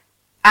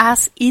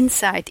as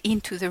insight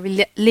into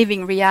the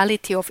living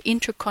reality of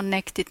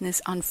interconnectedness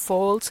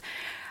unfolds,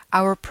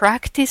 our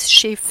practice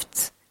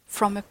shifts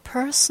from a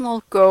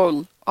personal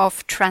goal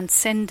of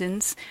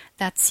transcendence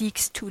that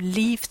seeks to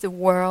leave the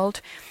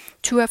world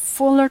to a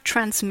fuller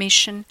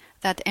transmission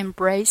that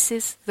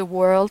embraces the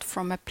world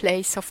from a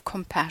place of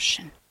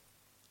compassion.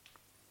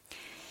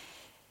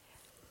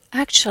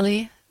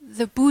 Actually,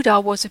 the Buddha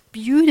was a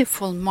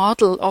beautiful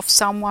model of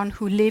someone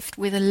who lived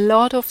with a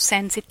lot of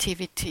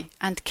sensitivity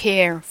and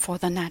care for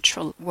the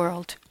natural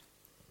world.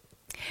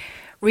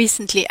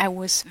 Recently I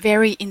was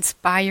very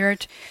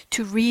inspired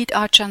to read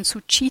Ajahn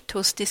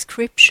Sucitto's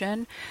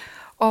description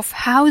of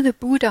how the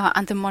Buddha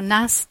and the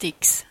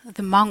monastics,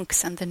 the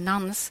monks and the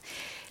nuns,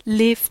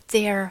 lived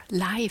their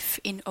life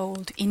in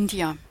old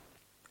India.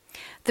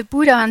 The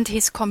Buddha and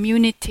his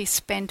community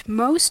spent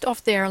most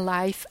of their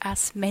life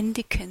as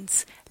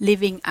mendicants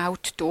living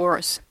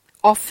outdoors,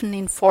 often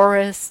in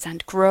forests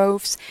and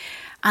groves,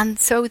 and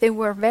so they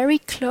were very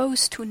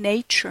close to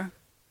nature,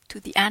 to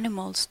the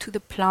animals, to the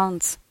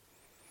plants.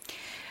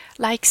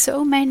 Like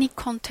so many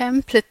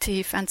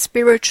contemplative and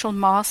spiritual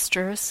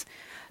masters,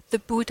 the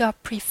Buddha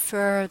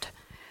preferred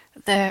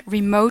the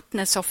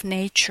remoteness of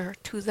nature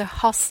to the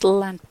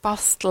hustle and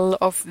bustle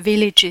of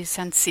villages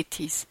and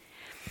cities.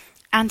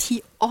 And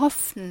he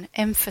often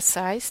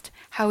emphasized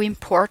how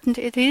important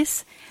it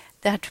is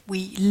that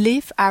we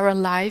live our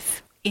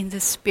life in the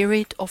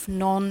spirit of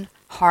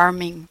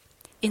non-harming,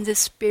 in the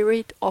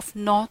spirit of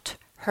not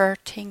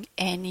hurting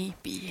any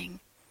being.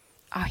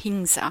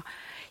 Ahimsa.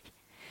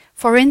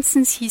 For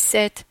instance, he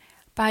said,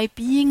 by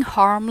being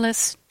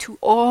harmless to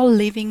all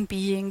living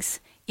beings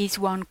is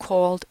one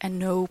called a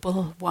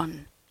noble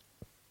one.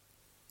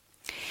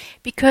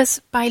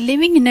 Because by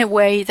living in a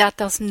way that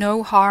does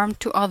no harm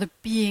to other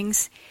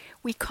beings,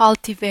 we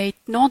cultivate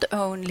not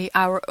only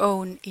our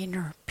own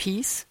inner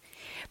peace,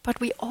 but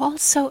we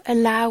also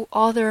allow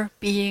other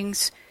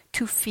beings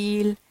to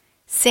feel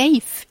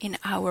safe in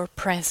our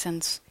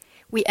presence.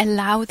 We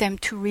allow them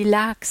to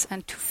relax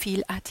and to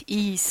feel at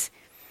ease.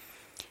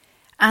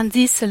 And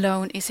this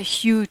alone is a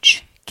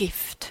huge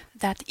gift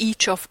that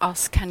each of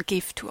us can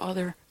give to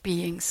other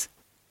beings.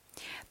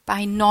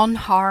 By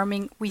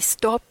non-harming, we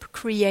stop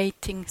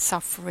creating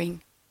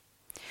suffering.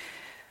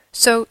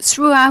 So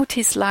throughout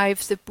his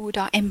life, the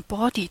Buddha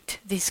embodied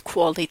this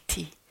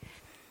quality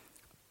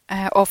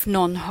of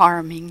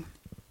non-harming.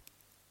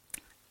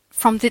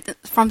 From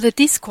the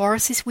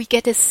discourses, we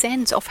get a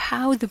sense of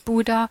how the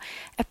Buddha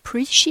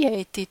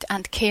appreciated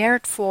and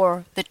cared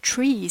for the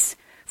trees,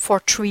 for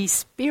tree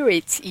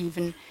spirits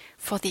even,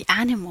 for the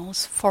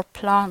animals, for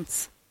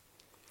plants.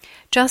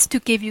 Just to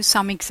give you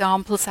some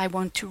examples, I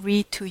want to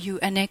read to you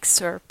an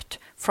excerpt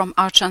from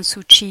Ajahn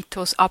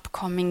Sucitto's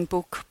upcoming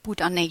book,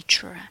 Buddha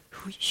Nature,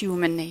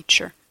 Human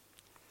Nature.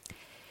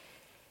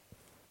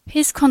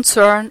 His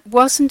concern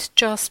wasn't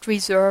just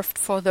reserved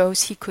for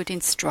those he could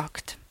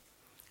instruct.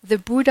 The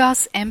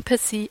Buddha's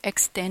empathy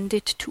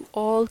extended to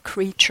all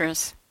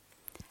creatures.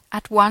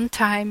 At one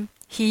time,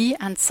 he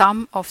and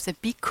some of the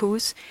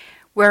bhikkhus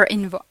were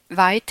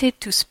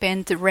invited to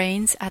spend the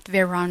rains at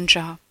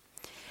Veranja.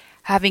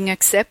 Having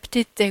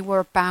accepted, they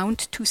were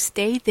bound to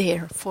stay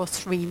there for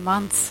 3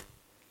 months.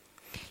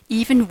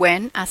 Even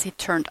when, as it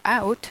turned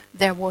out,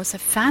 there was a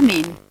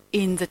famine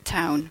in the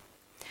town.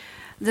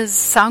 The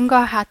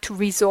Sangha had to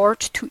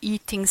resort to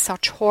eating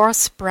such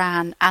horse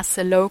bran as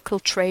the local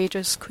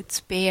traders could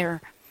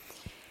spare.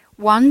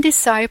 One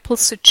disciple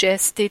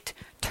suggested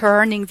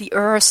turning the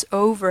earth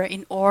over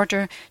in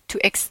order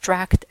to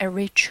extract a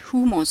rich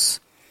humus,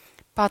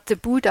 but the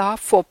Buddha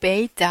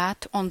forbade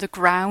that on the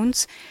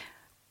grounds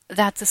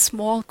that the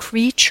small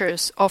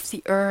creatures of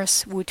the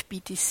earth would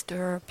be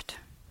disturbed.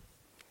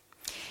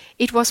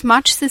 It was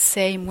much the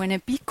same when a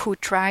bhikkhu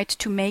tried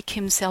to make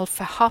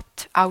himself a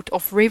hut out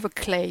of river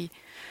clay.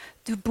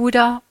 The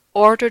Buddha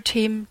ordered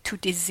him to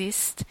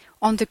desist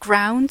on the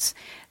grounds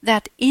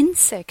that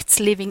insects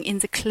living in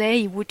the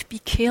clay would be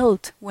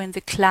killed when the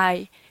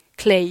clay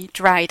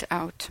dried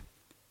out.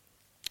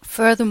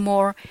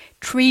 Furthermore,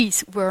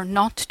 trees were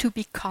not to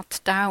be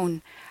cut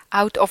down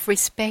out of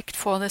respect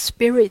for the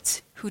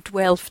spirits who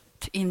dwelt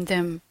in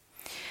them.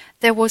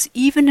 There was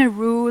even a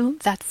rule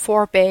that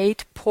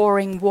forbade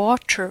pouring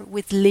water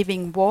with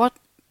living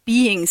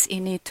beings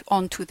in it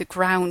onto the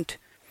ground.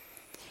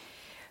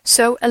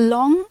 So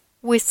along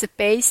with the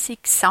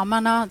basic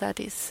samana, that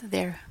is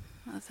the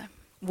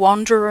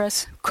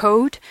wanderer's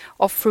code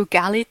of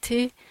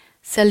frugality,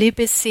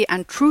 celibacy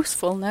and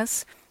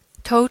truthfulness,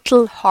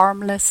 total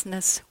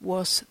harmlessness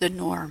was the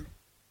norm.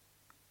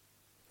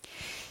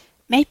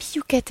 Maybe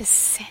you get a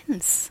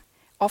sense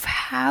of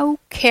how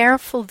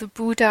careful the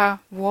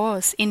Buddha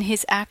was in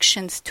his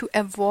actions to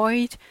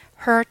avoid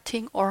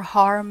hurting or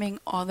harming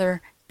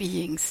other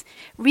beings,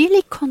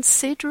 really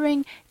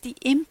considering the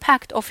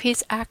impact of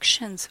his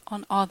actions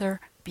on other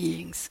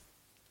beings.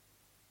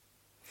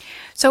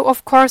 So,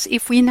 of course,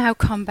 if we now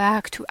come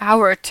back to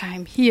our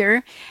time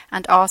here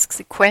and ask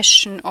the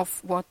question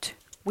of what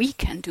we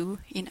can do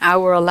in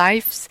our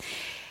lives,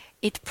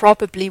 it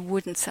probably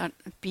wouldn't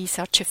be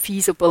such a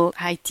feasible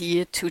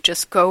idea to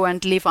just go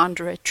and live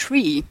under a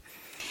tree.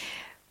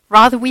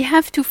 Rather, we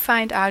have to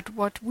find out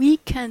what we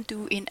can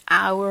do in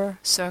our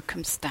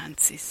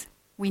circumstances.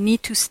 We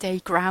need to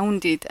stay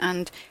grounded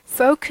and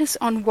focus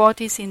on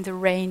what is in the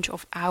range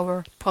of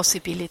our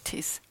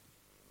possibilities.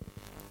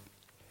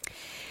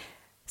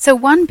 So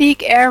one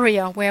big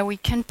area where we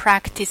can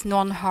practice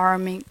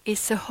non-harming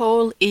is the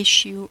whole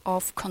issue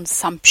of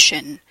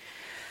consumption,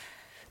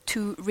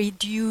 to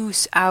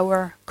reduce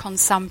our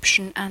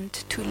consumption and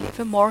to live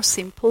a more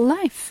simple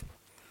life.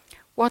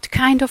 What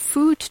kind of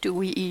food do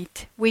we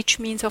eat? Which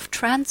means of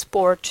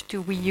transport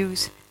do we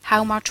use?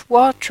 How much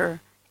water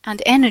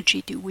and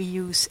energy do we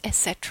use,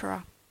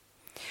 etc.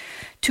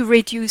 To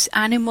reduce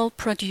animal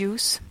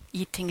produce,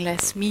 eating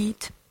less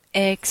meat,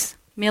 eggs,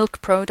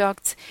 milk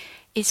products,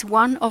 is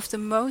one of the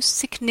most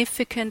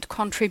significant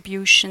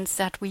contributions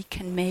that we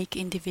can make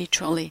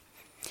individually.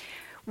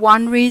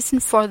 One reason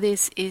for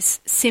this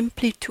is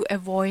simply to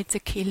avoid the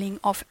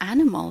killing of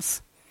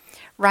animals.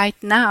 Right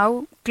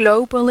now,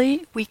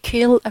 globally, we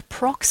kill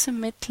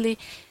approximately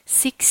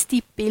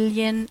 60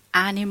 billion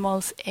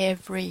animals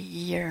every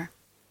year.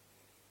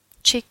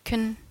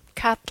 Chicken,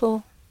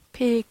 cattle,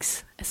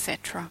 pigs,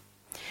 etc.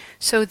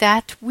 So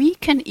that we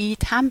can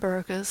eat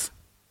hamburgers,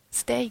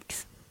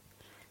 steaks,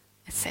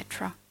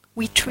 etc.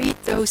 We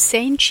treat those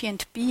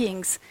sentient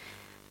beings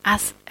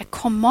as a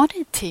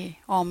commodity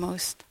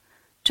almost,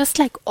 just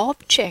like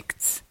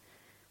objects,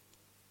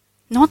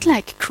 not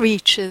like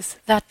creatures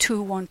that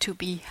too want to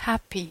be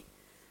happy,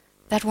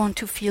 that want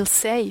to feel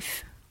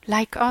safe,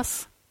 like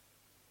us.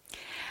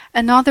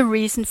 Another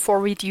reason for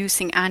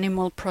reducing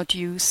animal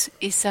produce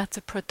is that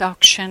the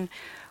production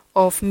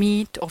of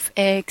meat, of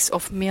eggs,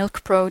 of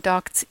milk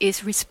products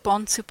is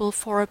responsible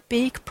for a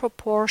big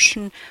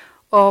proportion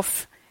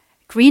of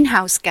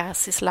greenhouse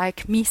gases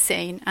like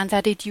methane, and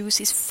that it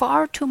uses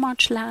far too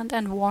much land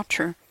and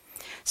water.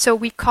 So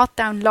we cut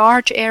down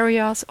large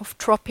areas of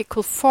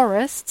tropical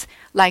forests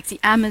like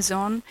the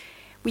Amazon.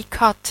 We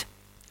cut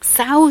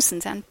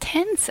thousands and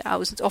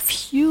 10,000s of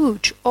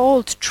huge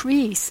old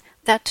trees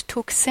that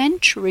took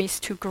centuries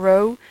to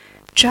grow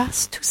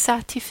just to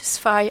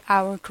satisfy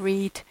our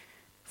greed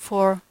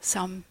for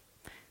some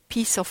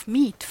piece of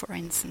meat, for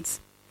instance.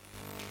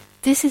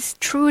 This is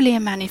truly a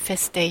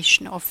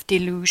manifestation of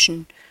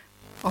delusion,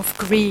 of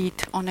greed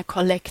on a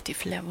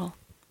collective level.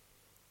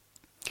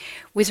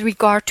 With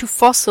regard to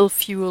fossil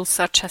fuels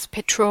such as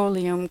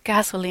petroleum,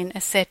 gasoline,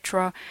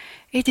 etc.,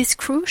 it is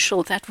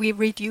crucial that we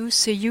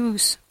reduce the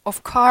use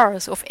of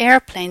cars, of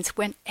airplanes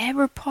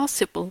whenever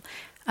possible,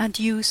 and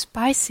use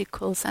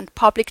bicycles and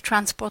public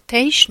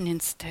transportation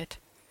instead.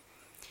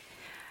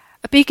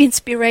 A big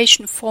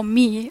inspiration for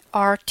me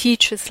are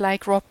teachers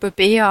like Robbe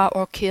Bea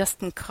or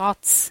Kirsten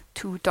Kratz,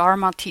 two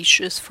Dharma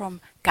teachers from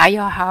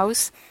Gaia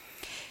House,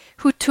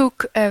 who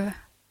took a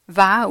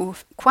vow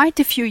quite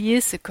a few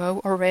years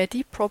ago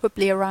already,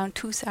 probably around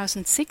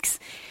 2006,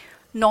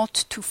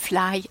 not to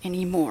fly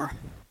anymore.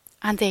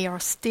 And they are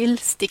still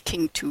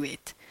sticking to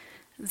it.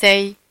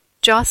 They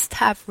just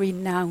have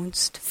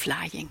renounced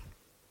flying.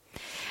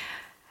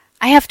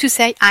 I have to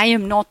say I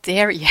am not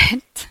there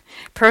yet,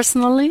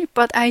 personally,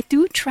 but I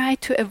do try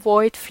to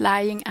avoid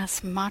flying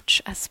as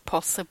much as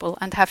possible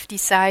and have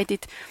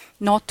decided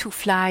not to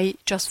fly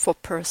just for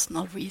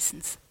personal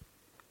reasons.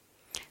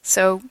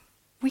 So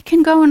we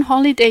can go on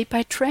holiday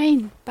by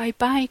train, by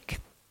bike,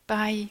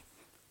 by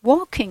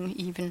walking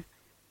even.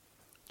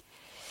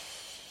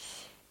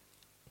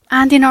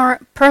 And in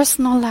our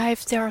personal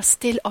life there are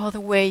still other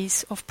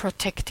ways of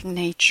protecting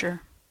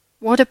nature.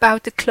 What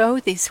about the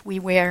clothes we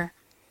wear?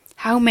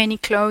 How many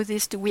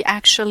clothes do we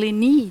actually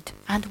need,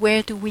 and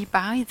where do we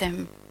buy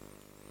them?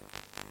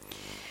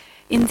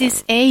 In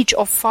this age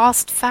of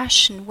fast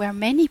fashion, where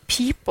many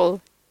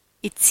people,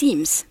 it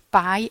seems,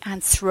 buy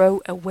and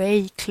throw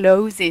away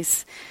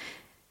clothes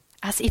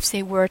as if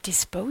they were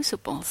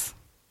disposables,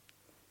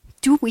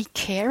 do we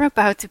care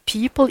about the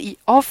people,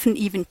 often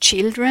even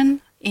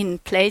children, in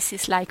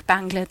places like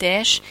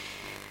Bangladesh,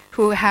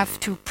 who have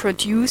to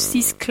produce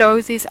these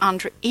clothes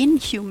under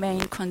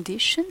inhumane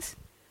conditions?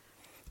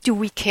 Do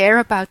we care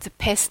about the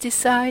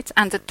pesticides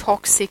and the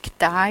toxic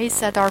dyes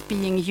that are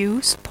being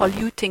used,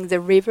 polluting the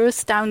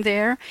rivers down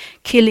there,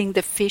 killing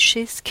the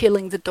fishes,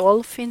 killing the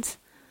dolphins?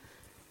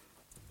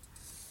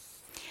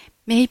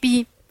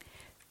 Maybe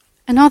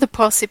another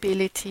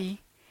possibility,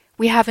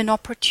 we have an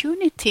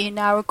opportunity in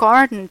our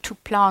garden to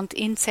plant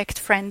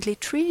insect-friendly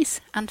trees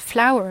and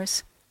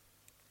flowers.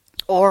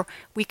 Or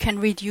we can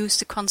reduce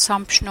the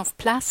consumption of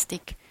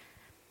plastic.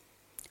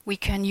 We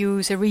can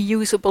use a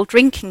reusable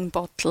drinking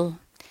bottle.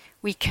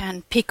 We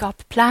can pick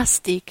up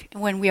plastic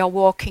when we are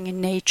walking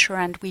in nature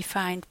and we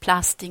find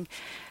plastic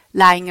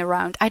lying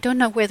around. I don't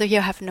know whether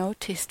you have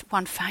noticed,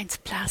 one finds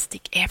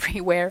plastic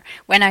everywhere.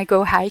 When I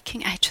go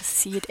hiking, I just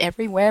see it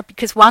everywhere,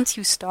 because once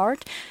you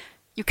start,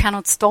 you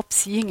cannot stop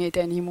seeing it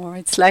anymore.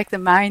 It's like the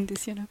mind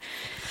is,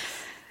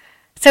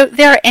 So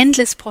there are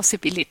endless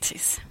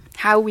possibilities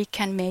how we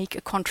can make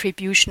a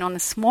contribution on a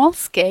small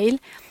scale,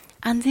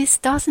 and this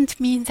doesn't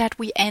mean that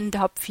we end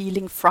up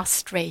feeling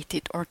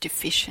frustrated or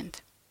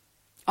deficient.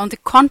 On the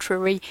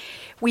contrary,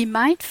 we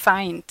might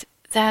find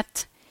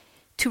that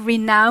to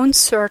renounce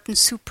certain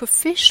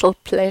superficial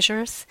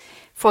pleasures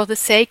for the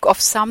sake of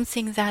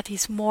something that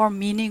is more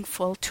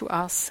meaningful to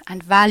us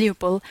and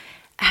valuable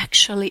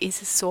actually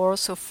is a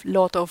source of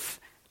lot of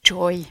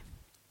joy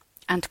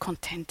and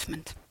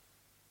contentment.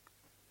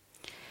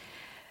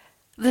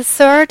 The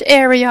third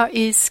area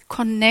is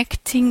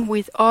connecting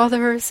with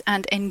others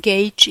and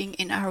engaging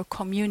in our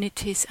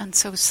communities and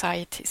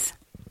societies.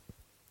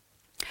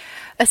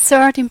 A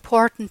third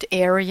important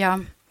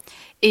area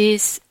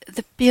is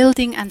the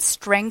building and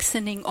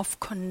strengthening of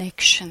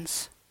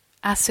connections,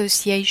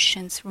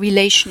 associations,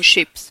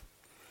 relationships.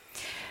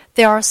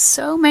 There are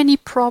so many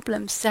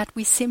problems that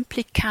we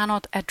simply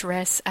cannot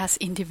address as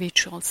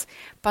individuals,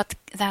 but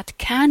that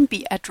can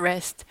be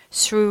addressed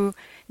through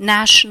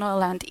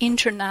national and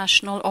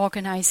international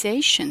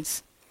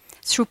organizations,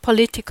 through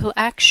political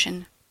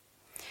action.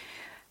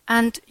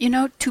 And,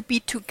 to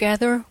be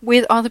together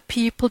with other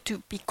people, to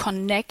be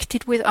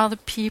connected with other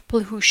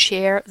people who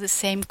share the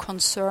same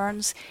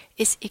concerns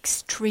is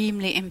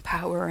extremely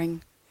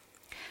empowering.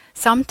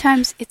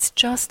 Sometimes it's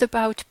just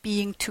about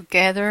being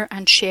together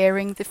and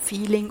sharing the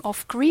feeling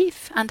of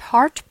grief and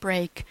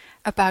heartbreak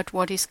about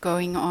what is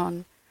going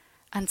on.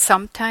 And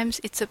sometimes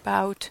it's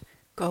about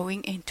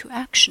going into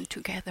action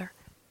together.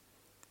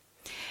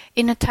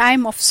 In a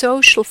time of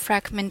social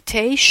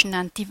fragmentation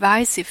and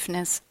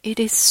divisiveness, it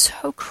is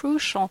so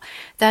crucial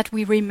that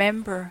we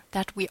remember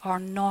that we are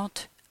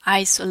not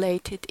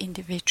isolated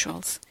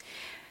individuals.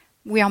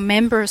 We are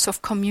members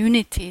of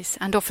communities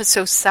and of a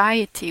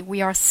society. We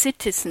are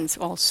citizens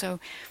also.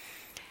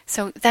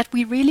 So that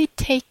we really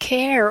take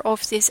care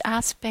of this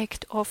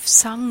aspect of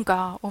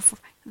sangha,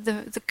 of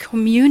the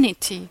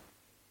community.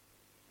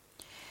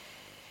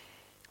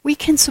 We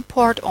can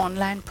support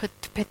online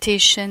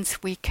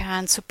petitions, we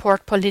can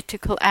support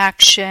political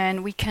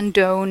action, we can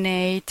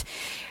donate,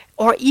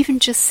 or even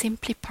just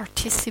simply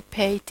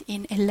participate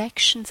in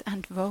elections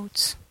and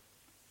votes.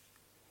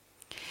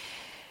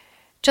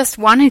 Just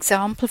one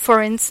example,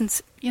 for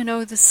instance, the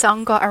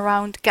Sangha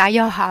around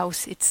Gaia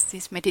House, it's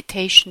this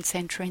meditation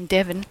center in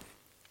Devon,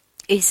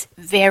 is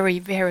very,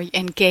 very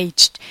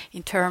engaged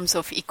in terms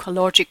of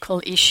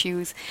ecological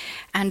issues.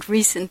 And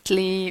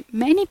recently,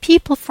 many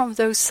people from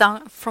this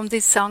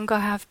Sangha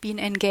have been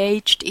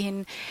engaged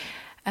in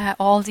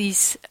all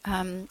these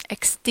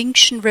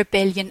extinction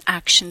rebellion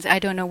actions. I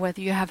don't know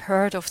whether you have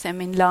heard of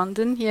them in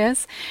London,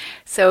 yes?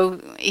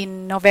 So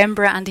in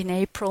November and in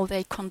April,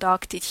 they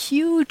conducted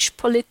huge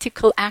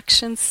political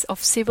actions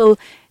of civil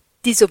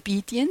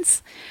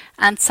disobedience,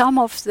 and some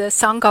of the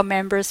Sangha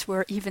members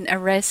were even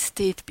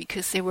arrested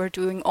because they were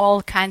doing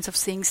all kinds of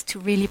things to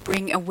really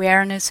bring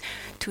awareness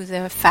to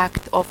the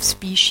fact of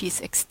species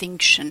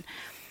extinction.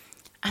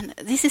 And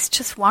this is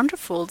just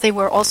wonderful. They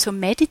were also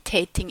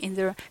meditating in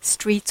the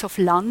streets of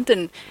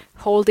London,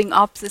 holding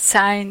up the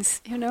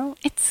signs.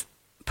 It's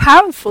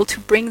powerful to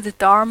bring the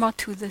Dharma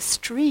to the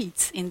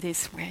streets in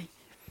this way.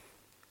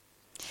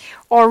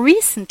 Or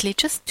recently,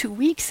 just 2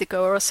 weeks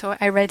ago or so,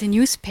 I read a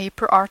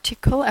newspaper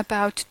article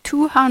about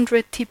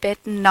 200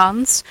 Tibetan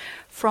nuns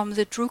from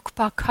the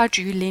Drukpa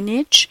Kagyu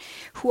lineage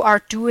who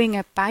are doing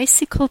a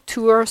bicycle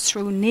tour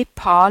through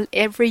Nepal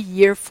every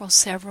year for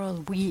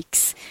several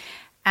weeks.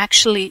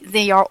 Actually,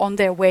 they are on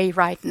their way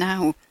right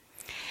now.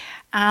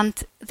 And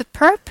the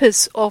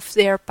purpose of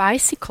their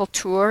bicycle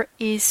tour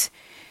is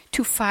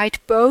to fight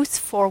both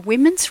for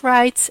women's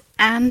rights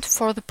and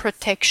for the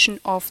protection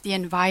of the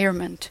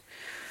environment.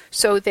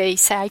 So they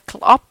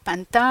cycle up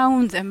and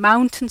down the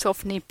mountains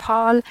of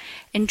Nepal,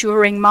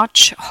 enduring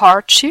much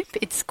hardship.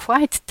 It's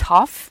quite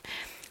tough,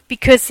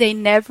 because they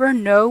never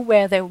know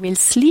where they will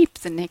sleep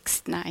the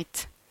next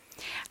night.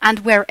 And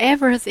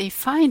wherever they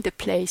find a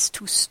place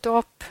to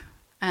stop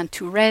and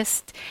to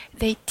rest,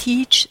 they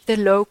teach the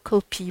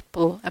local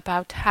people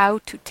about how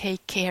to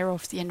take care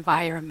of the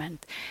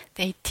environment.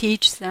 They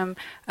teach them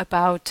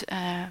about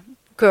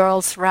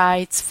girls'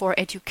 rights for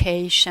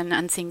education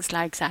and things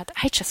like that.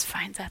 I just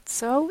find that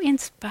so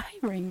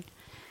inspiring.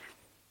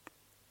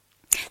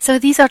 So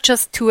these are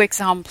just two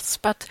examples,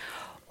 but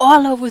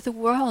all over the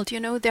world,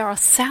 there are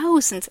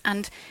thousands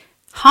and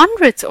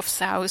hundreds of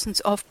thousands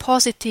of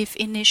positive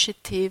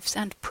initiatives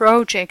and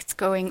projects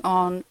going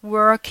on,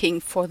 working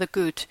for the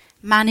good,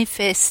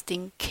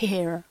 manifesting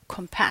care,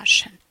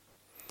 compassion.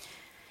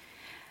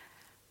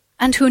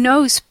 And who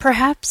knows,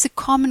 perhaps a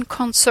common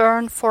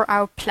concern for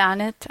our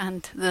planet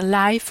and the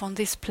life on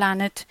this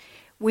planet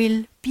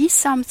will be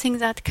something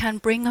that can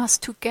bring us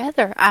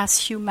together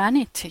as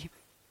humanity.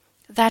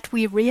 That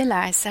we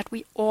realize that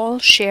we all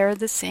share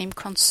the same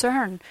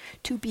concern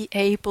to be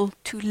able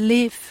to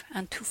live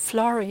and to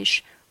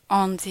flourish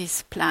on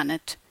this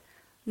planet,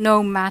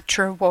 no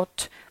matter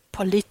what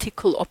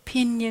political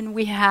opinion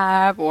we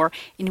have or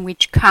in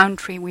which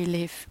country we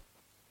live.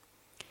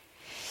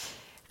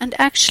 And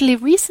actually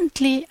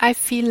recently I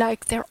feel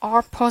like there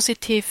are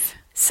positive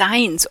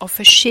signs of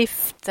a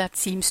shift that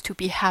seems to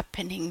be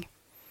happening.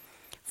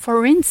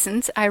 For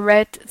instance, I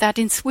read that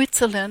in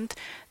Switzerland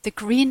the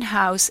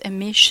greenhouse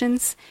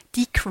emissions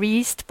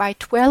decreased by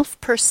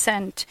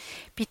 12%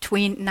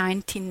 between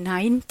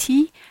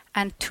 1990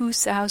 and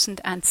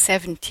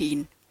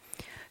 2017.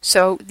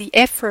 So the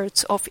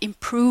efforts of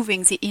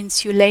improving the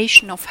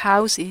insulation of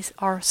houses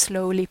are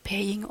slowly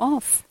paying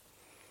off.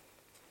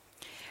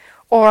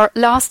 Or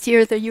last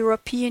year the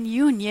European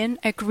Union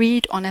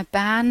agreed on a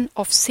ban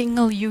of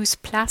single-use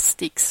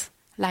plastics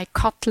like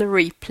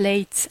cutlery,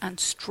 plates and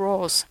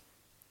straws.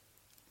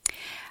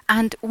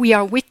 And we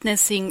are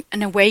witnessing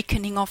an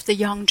awakening of the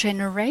young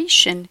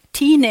generation.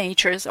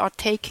 Teenagers are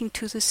taking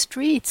to the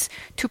streets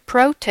to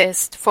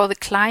protest for the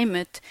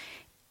climate,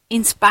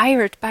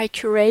 inspired by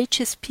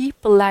courageous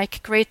people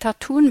like Greta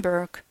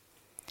Thunberg.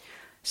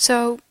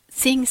 So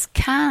things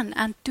can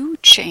and do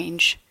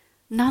change.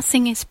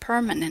 Nothing is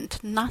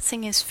permanent,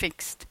 nothing is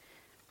fixed.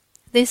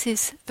 This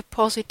is the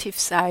positive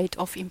side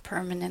of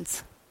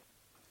impermanence.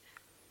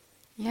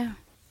 Yeah.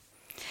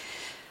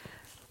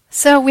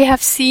 So we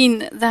have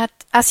seen that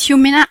as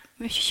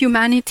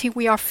humanity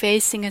we are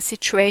facing a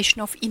situation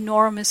of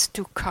enormous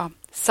dukkha,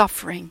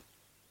 suffering.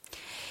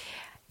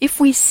 If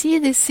we see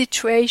this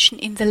situation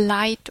in the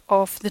light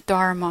of the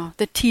Dharma,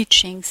 the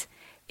teachings,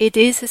 it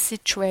is a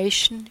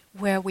situation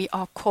where we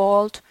are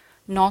called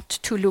not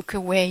to look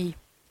away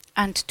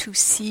and to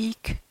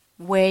seek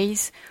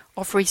ways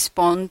of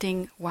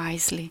responding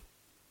wisely.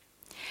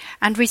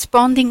 And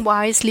responding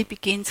wisely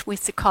begins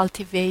with the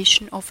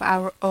cultivation of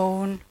our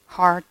own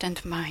heart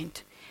and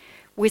mind,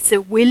 with the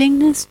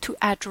willingness to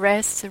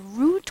address the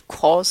root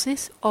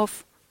causes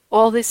of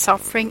all the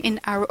suffering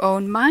in our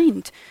own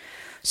mind,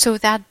 so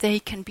that they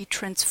can be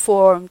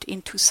transformed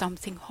into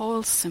something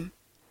wholesome.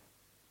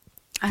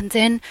 And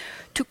then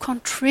to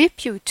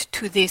contribute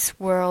to this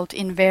world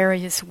in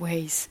various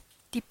ways,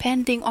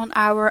 depending on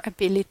our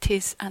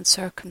abilities and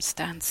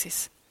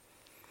circumstances.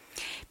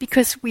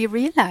 Because we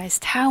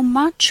realized how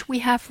much we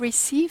have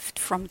received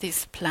from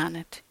this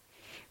planet.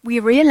 We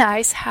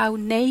realize how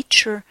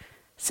nature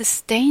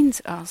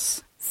sustains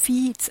us,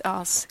 feeds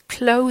us,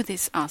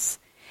 clothes us,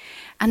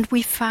 and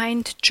we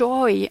find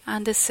joy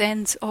and a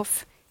sense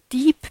of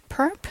deep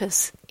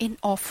purpose in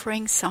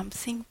offering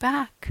something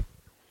back.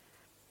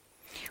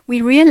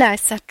 We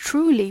realize that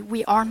truly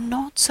we are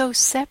not so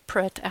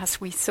separate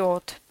as we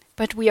thought,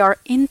 but we are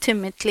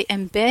intimately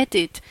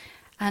embedded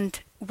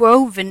and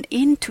woven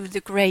into the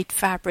great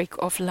fabric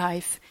of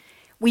life.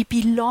 We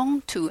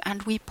belong to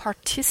and we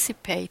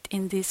participate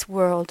in this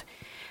world,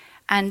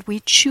 and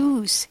we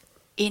choose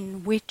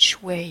in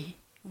which way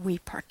we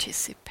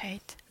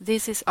participate.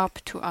 This is up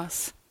to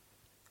us.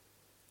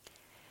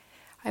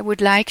 I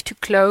would like to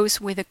close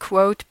with a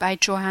quote by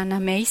Joanna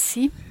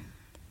Macy.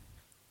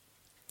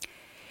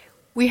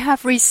 We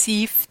have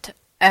received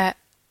an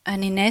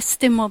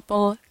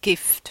inestimable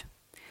gift,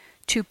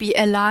 to be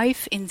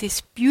alive in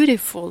this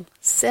beautiful,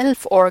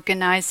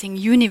 self-organizing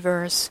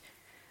universe,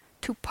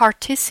 to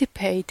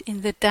participate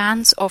in the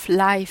dance of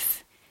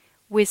life,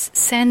 with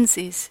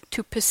senses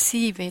to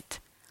perceive it,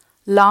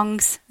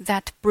 lungs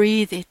that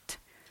breathe it,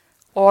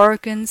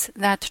 organs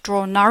that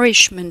draw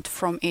nourishment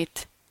from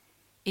it,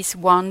 is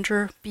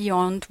wonder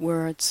beyond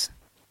words.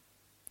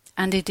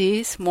 And it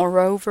is,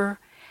 moreover,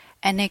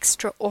 an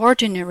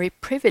extraordinary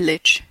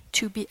privilege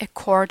to be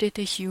accorded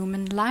a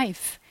human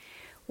life,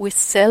 with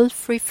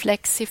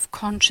self-reflexive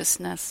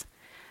consciousness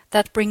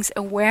that brings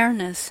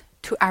awareness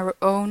to our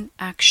own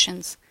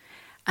actions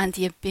and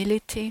the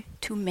ability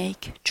to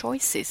make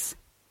choices.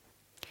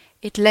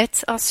 It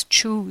lets us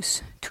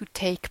choose to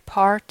take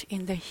part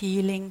in the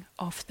healing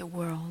of the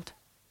world.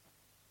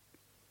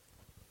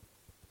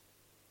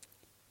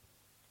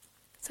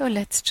 So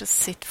let's just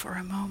sit for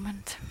a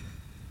moment.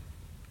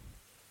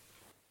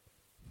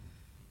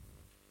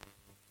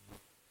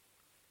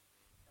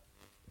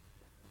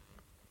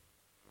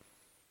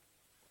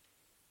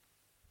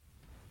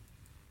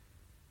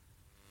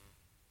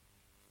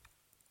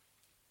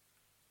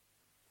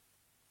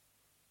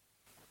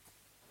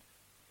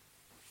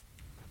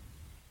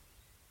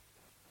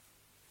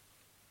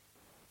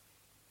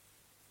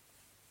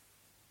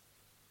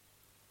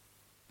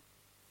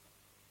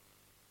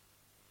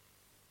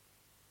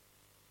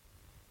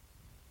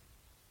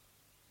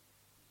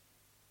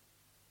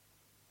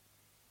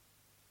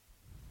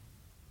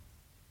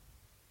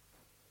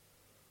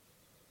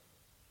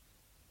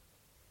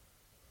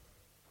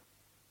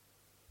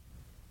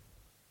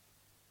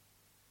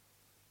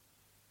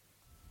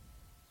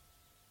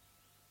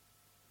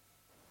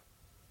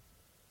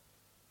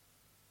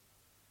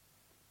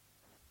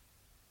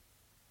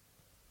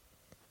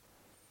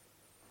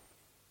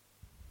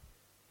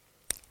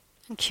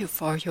 Thank you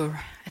for your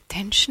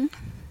attention.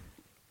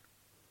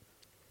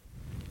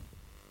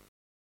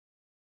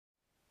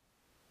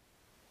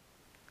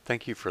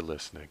 Thank you for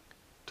listening.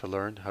 To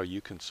learn how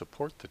you can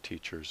support the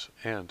teachers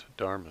and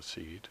Dharma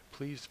Seed,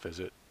 please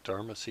visit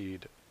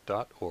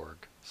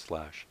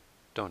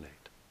dharmaseed.org/donate.